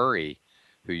above Curry,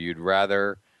 who you'd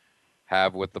rather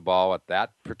have with the ball at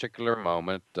that particular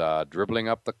moment, dribbling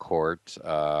up the court,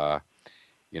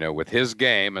 with his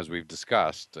game, as we've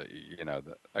discussed,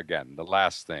 again, the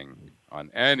last thing on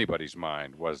anybody's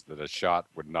mind was that a shot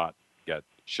would not get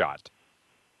shot.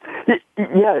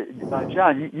 Yeah,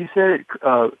 John, you said it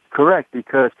correct,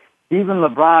 because even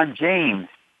LeBron James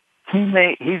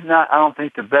he's not, I don't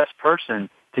think, the best person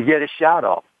to get a shot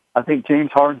off. I think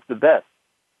James Harden's the best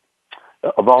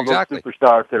of all those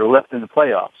superstars that are left in the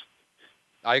playoffs.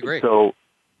 I agree. So,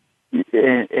 to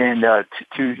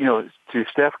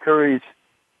Steph Curry's,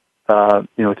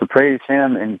 to praise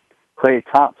him and Klay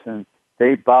Thompson,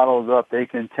 they bottled up, they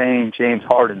contained James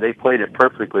Harden. They played it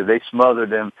perfectly. They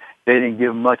smothered him. They didn't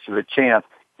give him much of a chance.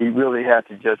 He really had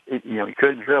to he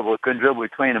couldn't dribble. It couldn't dribble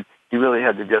between them. He really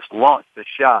had to just launch the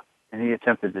shot, and he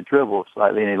attempted to dribble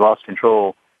slightly, and he lost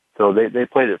control. So they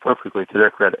played it perfectly, to their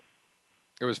credit.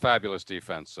 It was fabulous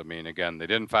defense. I mean, again, they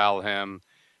didn't foul him.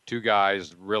 Two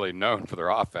guys really known for their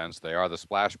offense. They are the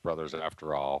Splash Brothers,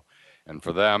 after all. And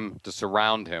for them to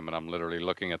surround him, and I'm literally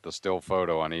looking at the still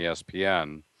photo on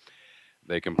ESPN,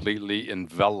 they completely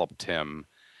enveloped him.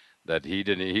 That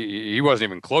he wasn't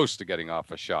even close to getting off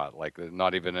a shot, like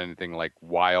not even anything like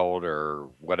wild or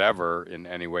whatever in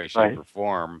any way, shape, or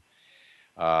form.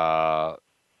 So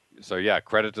yeah,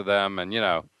 credit to them. And,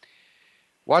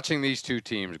 watching these two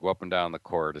teams go up and down the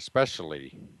court,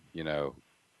 especially,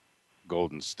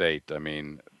 Golden State, I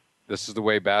mean, this is the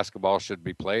way basketball should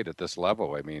be played at this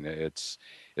level. I mean, it's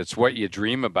what you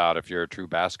dream about if you're a true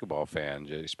basketball fan,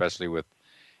 especially with,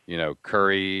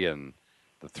 Curry and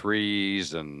the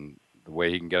threes and the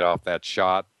way he can get off that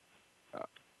shot,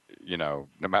 no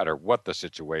matter what the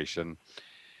situation,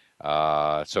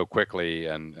 so quickly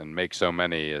and make so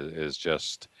many is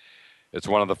just, it's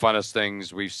one of the funnest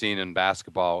things we've seen in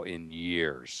basketball in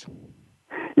years.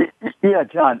 Yeah,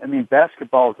 John, I mean,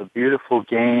 basketball is a beautiful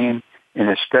game, and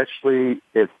especially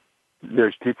if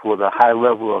there's people with a high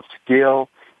level of skill.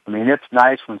 I mean, it's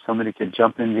nice when somebody can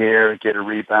jump in the air, get a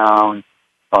rebound,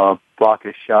 block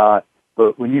a shot.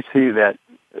 But when you see that,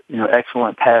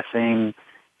 excellent passing,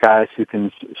 guys who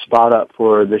can spot up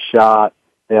for the shot,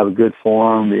 they have a good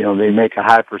form, they make a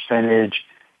high percentage,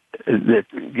 that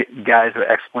guys are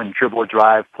excellent dribble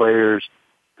drive players.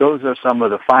 Those are some of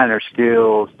the finer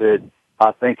skills that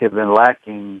I think have been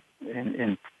lacking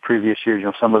in previous years.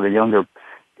 Some of the younger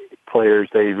players,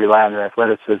 they rely on their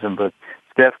athleticism, but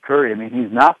Steph Curry, I mean,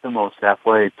 he's not the most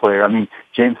athletic player. I mean,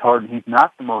 James Harden, he's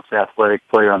not the most athletic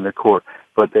player on the court,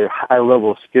 but their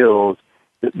high-level skills,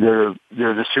 they're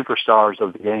the superstars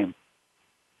of the game.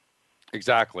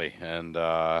 Exactly. And,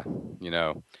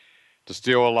 to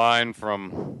steal a line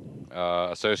from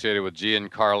associated with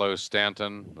Giancarlo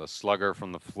Stanton, the slugger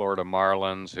from the Florida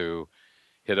Marlins, who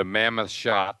hit a mammoth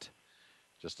shot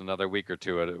just another week or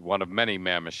two, one of many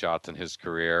mammoth shots in his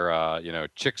career.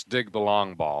 Chicks dig the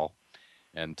long ball.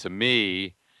 And to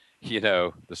me,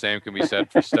 the same can be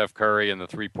said for Steph Curry and the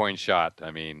three-point shot.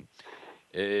 I mean,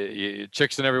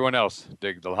 chicks and everyone else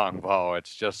dig the long ball.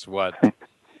 It's just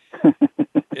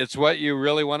it's what you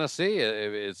really want to see.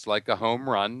 It's like a home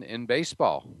run in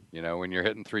baseball, when you're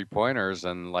hitting three-pointers.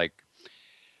 And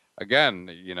again,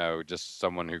 just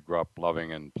someone who grew up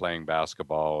loving and playing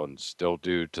basketball and still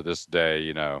do to this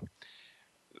day,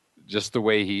 just the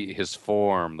way his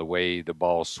form, the way the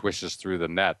ball swishes through the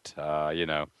net,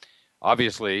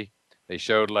 obviously they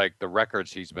showed the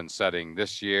records he's been setting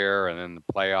this year and in the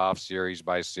playoff series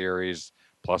by series,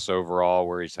 plus overall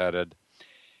where he's headed.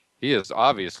 He is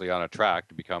obviously on a track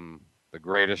to become the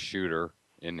greatest shooter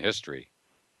in history,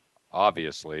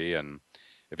 obviously. And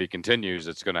if he continues,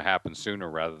 it's going to happen sooner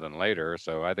rather than later.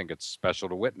 So I think it's special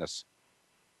to witness.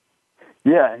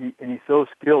 Yeah, and he's so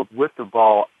skilled with the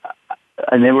ball.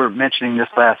 And they were mentioning this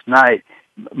last night.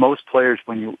 Most players,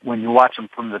 when you watch them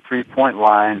from the three-point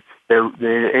line,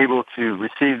 they're able to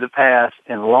receive the pass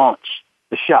and launch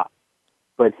the shot.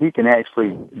 But he can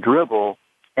actually dribble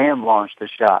and launch the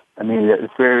shot. I mean,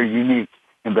 it's very unique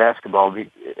in basketball.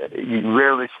 You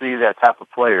rarely see that type of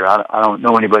player. I don't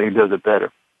know anybody who does it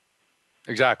better.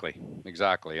 Exactly.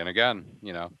 And again,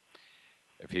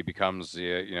 if he becomes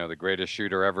the greatest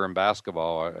shooter ever in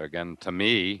basketball, again, to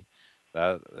me,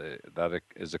 that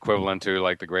is equivalent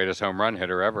to the greatest home run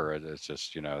hitter ever. It's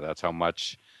just, that's how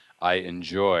much I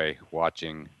enjoy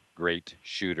watching great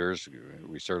shooters.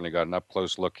 We certainly got an up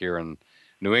close look here in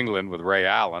New England with Ray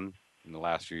Allen in the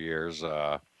last few years.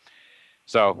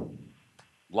 So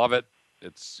love it.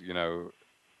 It's going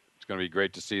to be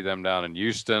great to see them down in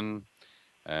Houston,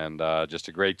 and just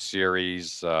a great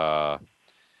series, to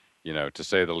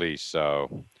say the least.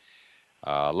 So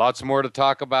lots more to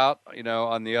talk about,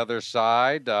 on the other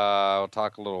side. We'll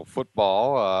talk a little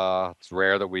football. It's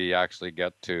rare that we actually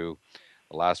get to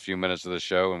the last few minutes of the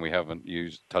show and we haven't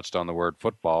touched on the word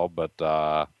football, but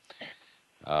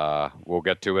we'll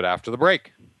get to it after the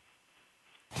break.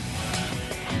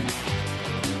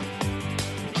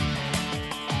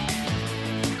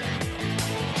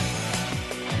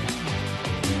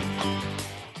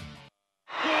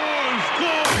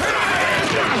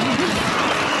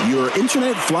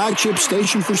 internet flagship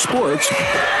station for sports.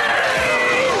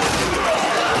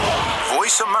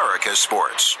 Voice America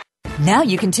Sports. Now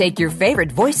you can take your favorite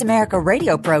Voice America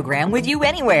radio program with you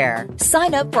anywhere.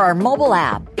 Sign up for our mobile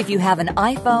app if you have an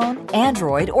iPhone,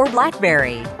 Android, or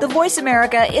BlackBerry. The Voice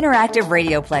America Interactive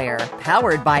Radio Player,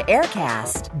 powered by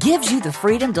Aircast, gives you the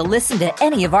freedom to listen to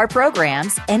any of our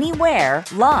programs, anywhere,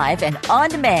 live and on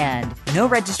demand. No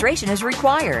registration is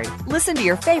required. Listen to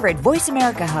your favorite Voice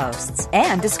America hosts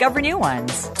and discover new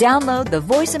ones. Download the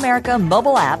Voice America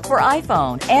mobile app for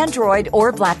iPhone, Android,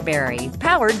 or BlackBerry,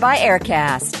 powered by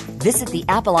Aircast. Visit the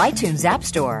Apple iTunes App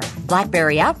Store,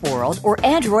 BlackBerry App World, or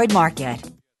Android Market.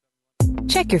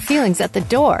 Check your feelings at the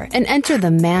door and enter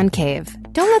the Man Cave.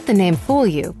 Don't let the name fool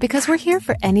you, because we're here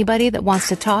for anybody that wants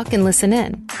to talk and listen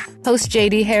in. Host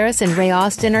J.D. Harris and Ray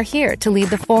Austin are here to lead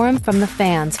the forum from the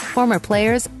fans, former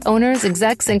players, owners,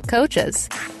 execs, and coaches.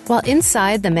 While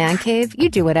inside the Man Cave, you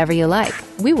do whatever you like.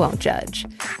 We won't judge.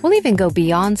 We'll even go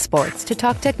beyond sports to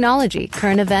talk technology,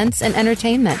 current events, and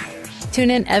entertainment.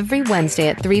 Tune in every Wednesday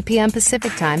at 3 p.m.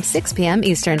 Pacific Time, 6 p.m.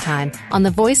 Eastern Time on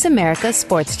the Voice America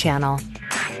Sports Channel.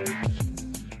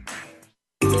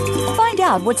 Find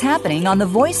out what's happening on the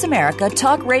Voice America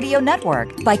Talk Radio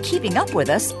Network by keeping up with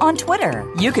us on Twitter.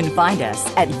 You can find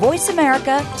us at Voice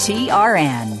America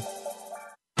TRN.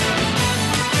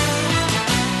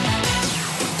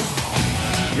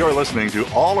 You're listening to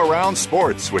All Around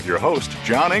Sports with your host,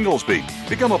 John Inglesby.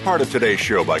 Become a part of today's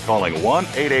show by calling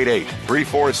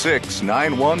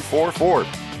 1-888-346-9144.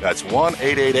 That's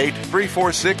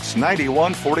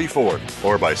 1-888-346-9144.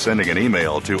 Or by sending an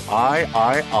email to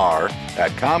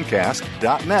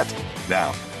iir@comcast.net.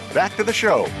 Now, back to the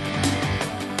show.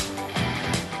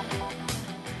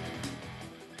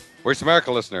 Voice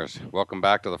America listeners, welcome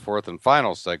back to the fourth and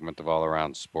final segment of All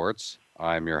Around Sports.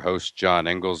 I'm your host, John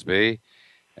Inglesby.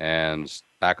 And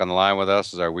back on the line with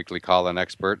us is our weekly call-in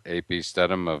expert, AP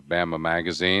Stedham of Bama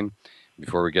Magazine.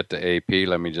 Before we get to AP,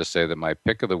 let me just say that my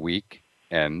pick of the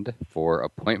weekend for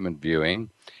appointment viewing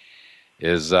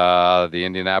is the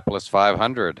Indianapolis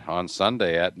 500 on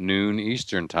Sunday at noon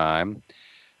Eastern Time.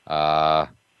 The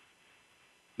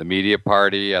media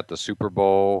party at the Super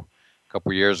Bowl a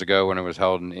couple years ago when it was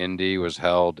held in Indy was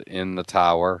held in the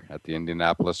Tower at the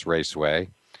Indianapolis Raceway.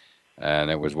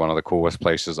 And it was one of the coolest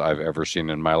places I've ever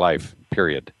seen in my life,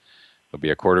 period. There'll be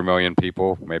 250,000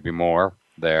 people, maybe more,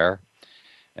 there.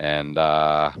 And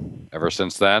ever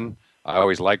since then, I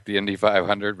always liked the Indy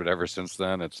 500, but ever since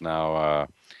then, it's now,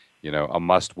 a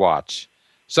must-watch.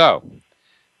 So,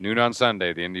 noon on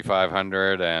Sunday, the Indy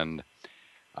 500. And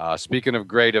speaking of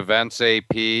great events, AP,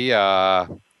 the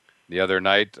other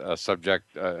night,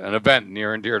 an event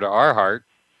near and dear to our heart,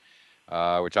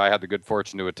 which I had the good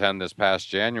fortune to attend this past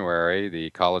January, the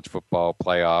College Football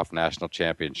Playoff National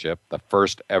Championship, the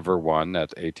first ever one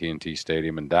at AT&T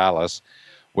Stadium in Dallas,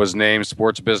 was named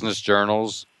Sports Business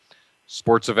Journal's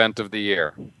Sports Event of the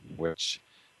Year, which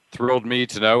thrilled me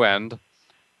to no end.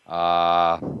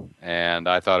 And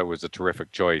I thought it was a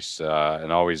terrific choice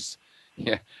and always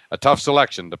a tough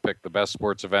selection to pick the best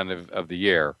sports event of the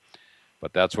year.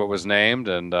 But that's what was named,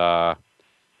 and, I,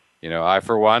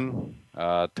 for one,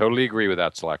 totally agree with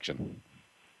that selection.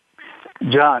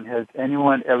 John, has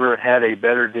anyone ever had a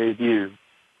better debut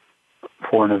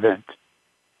for an event?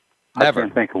 Never. I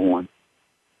can't think of one.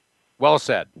 Well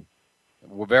said.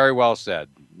 Very well said.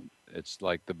 It's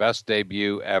like the best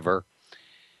debut ever.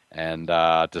 And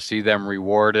to see them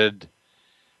rewarded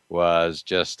was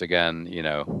just, again,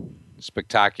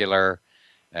 spectacular.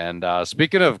 And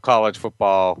speaking of college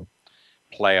football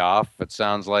playoff, it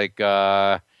sounds like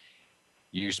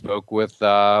you spoke with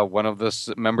one of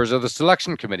the members of the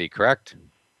selection committee, correct?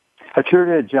 I sure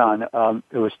did, John.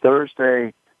 It was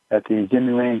Thursday at the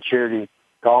Jimmy Lane Charity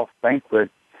Golf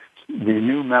Banquet. The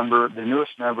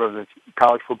newest member of the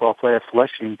College Football Playoff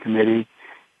Selection Committee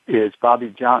is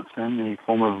Bobby Johnson, the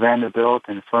former Vanderbilt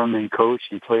and Furman coach.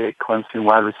 He played at Clemson,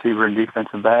 wide receiver and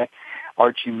defensive back.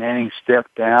 Archie Manning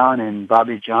stepped down, and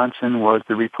Bobby Johnson was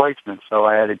the replacement. So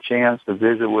I had a chance to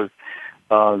visit with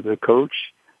the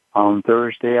coach on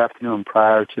Thursday afternoon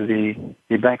prior to the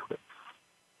banquet.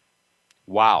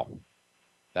 Wow.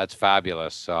 That's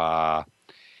fabulous.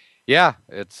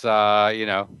 It's,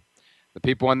 the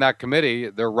people in that committee,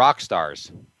 they're rock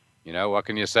stars. What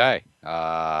can you say?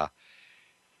 And,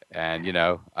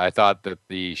 I thought that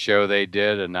the show they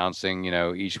did announcing,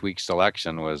 each week's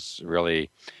selection was really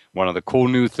one of the cool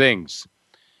new things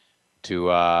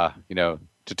to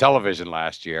television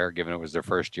last year, given it was their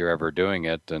first year ever doing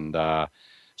it. And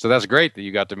so that's great that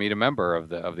you got to meet a member of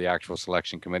the actual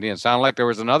selection committee. And it sounded like there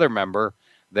was another member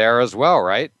there as well,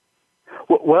 right?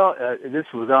 Well, this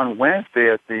was on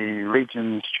Wednesday at the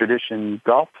Regions Tradition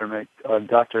Golf Tournament.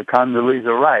 Dr.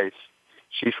 Condoleezza Rice,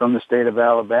 she's from the state of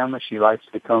Alabama. She likes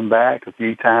to come back a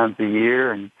few times a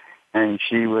year, and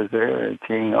she was there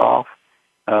teeing off.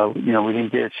 We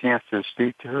didn't get a chance to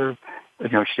speak to her.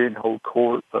 She didn't hold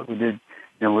court, but we did.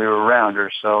 We were around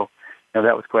her, so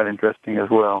that was quite interesting as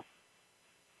well.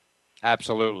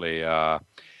 Absolutely.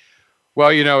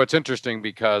 It's interesting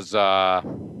because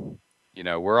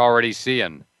we're already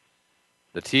seeing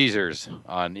the teasers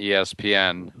on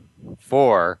ESPN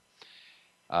for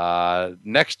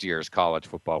next year's college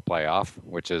football playoff,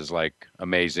 which is like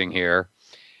amazing here,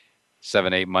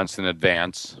 7-8 months in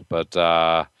advance. But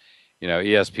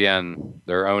ESPN,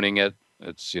 they're owning it.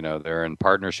 It's they're in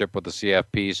partnership with the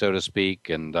CFP, so to speak,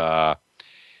 and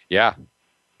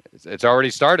it's already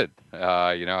started.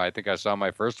 I think I saw my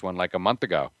first one like a month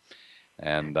ago,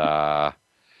 and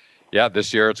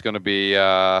this year it's going to be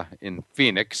in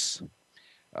Phoenix,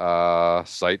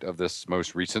 site of this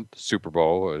most recent Super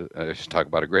Bowl. I should talk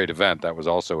about a great event. That was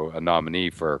also a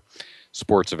nominee for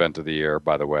Sports Event of the Year,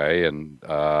 by the way. And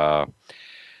and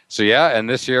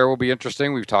this year will be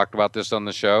interesting. We've talked about this on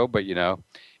the show, but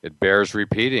it bears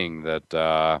repeating that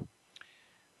the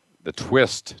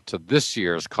twist to this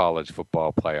year's college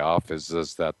football playoff is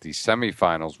that the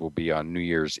semifinals will be on New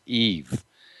Year's Eve,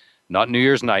 not New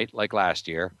Year's night like last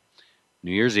year.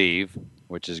 New Year's Eve,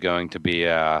 which is going to be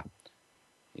a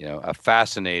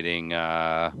fascinating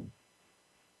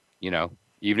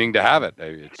evening to have it.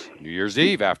 It's New Year's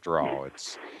Eve after all.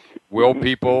 Will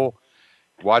people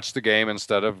watch the game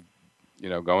instead of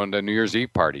going to New Year's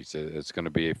Eve parties? It's going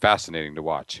to be fascinating to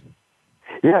watch.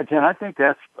 Yeah, Jen, I think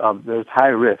there's high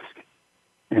risk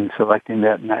in selecting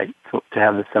that night to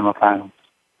have the semifinals.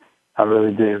 I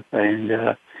really do,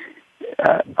 and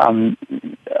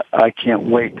I can't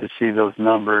wait to see those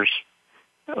numbers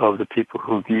of the people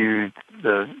who viewed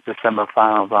the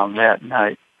semifinals on that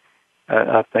night.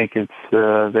 I think it's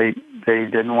they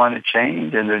didn't want to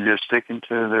change, and they're just sticking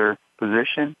to their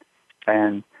position,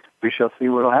 and we shall see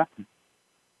what will happen.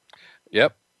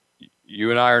 Yep,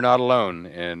 you and I are not alone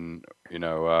in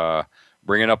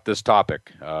bringing up this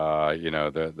topic.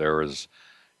 There was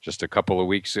just a couple of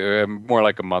weeks, more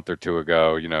like a month or two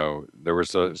ago. There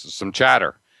was some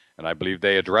chatter, and I believe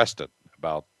they addressed it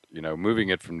about moving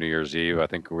it from New Year's Eve. I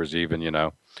think it was even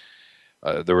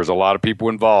there was a lot of people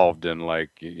involved in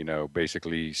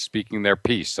basically speaking their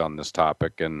piece on this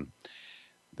topic, and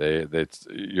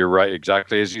you're right,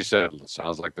 exactly as you said. It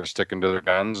sounds like they're sticking to their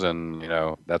guns, and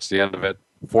that's the end of it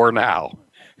for now.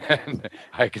 And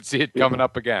I could see it coming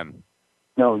up again.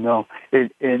 No.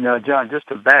 John, just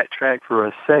to backtrack for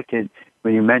a second,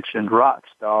 when you mentioned rock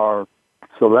star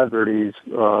celebrities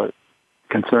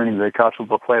concerning the College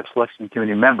Football Playoff Selection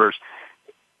Committee members,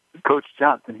 Coach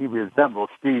Johnson, he resembles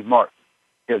Steve Martin.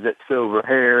 He has that silver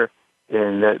hair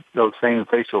and those same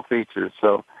facial features.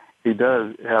 So he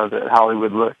does have that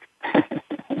Hollywood look.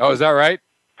 Oh, is that right?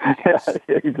 Yeah,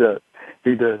 he does.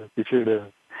 He sure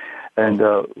does. And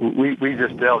we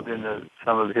just delved into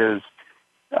some of his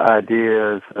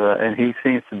ideas, and he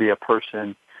seems to be a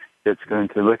person that's going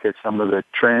to look at some of the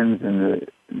trends and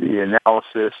the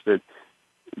analysis, that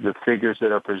the figures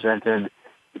that are presented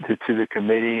to the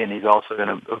committee, and he's also going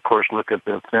to, of course, look at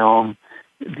the film,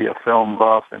 be a film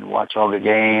buff, and watch all the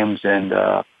games. And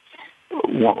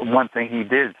one thing he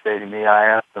did say to me, I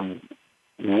asked him,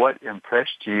 what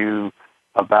impressed you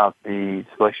about the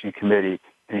selection committee?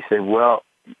 And he said, well,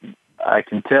 I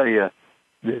can tell you,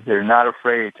 they're not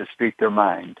afraid to speak their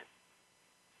mind.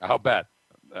 I'll bet.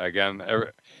 Again,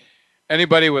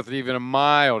 anybody with even a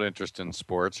mild interest in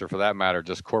sports, or for that matter,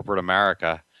 just corporate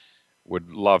America,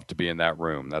 would love to be in that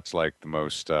room. That's like the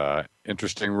most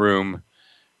interesting room,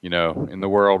 in the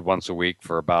world once a week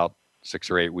for about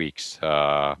 6 or 8 weeks.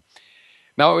 Now,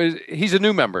 he's a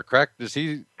new member, correct?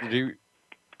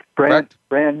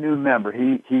 Brand new member.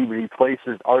 He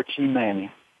replaces Archie Manning.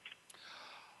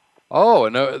 Oh,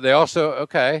 and they also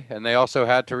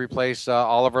had to replace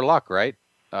Oliver Luck, right?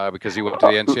 Because he went to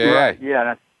the NCAA. Right.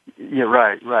 Yeah,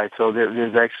 right. So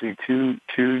there's actually two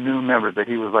new members, but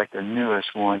he was like the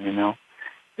newest one, in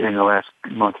the last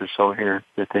month or so here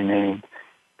that they named.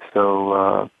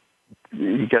 So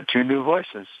you got two new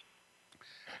voices.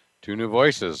 Two new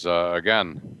voices.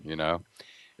 Again,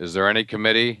 is there any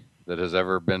committee that has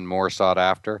ever been more sought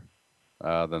after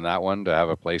than that one to have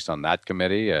a place on that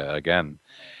committee? Again.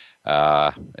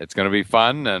 It's going to be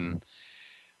fun, and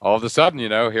all of a sudden,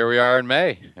 here we are in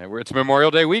May. It's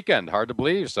Memorial Day weekend. Hard to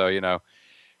believe. So,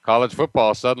 college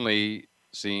football suddenly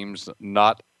seems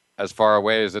not as far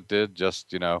away as it did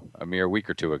just, a mere week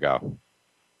or two ago.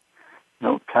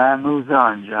 Time moves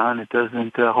on, John. It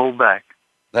doesn't hold back.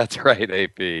 That's right,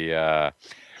 AP.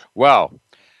 Well,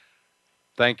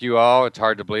 thank you all. It's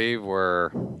hard to believe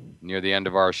we're near the end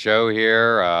of our show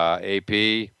here.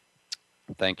 AP,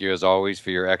 thank you as always for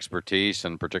your expertise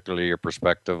and particularly your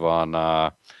perspective on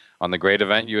the great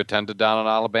event you attended down in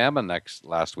Alabama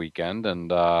last weekend. And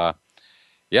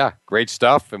great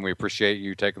stuff. And we appreciate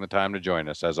you taking the time to join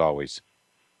us as always.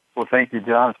 Well, thank you,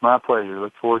 John. It's my pleasure.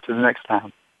 Look forward to the next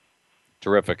time.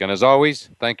 Terrific. And as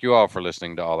always, thank you all for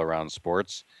listening to All Around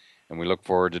Sports. And we look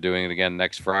forward to doing it again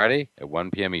next Friday at 1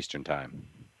 p.m. Eastern Time.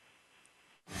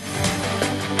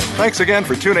 Thanks again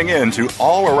for tuning in to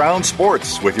All Around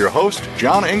Sports with your host,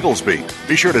 John Inglesby.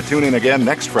 Be sure to tune in again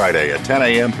next Friday at 10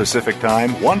 a.m. Pacific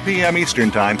Time, 1 p.m. Eastern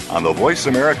Time on the Voice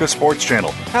America Sports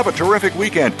Channel. Have a terrific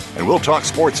weekend, and we'll talk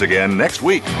sports again next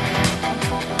week.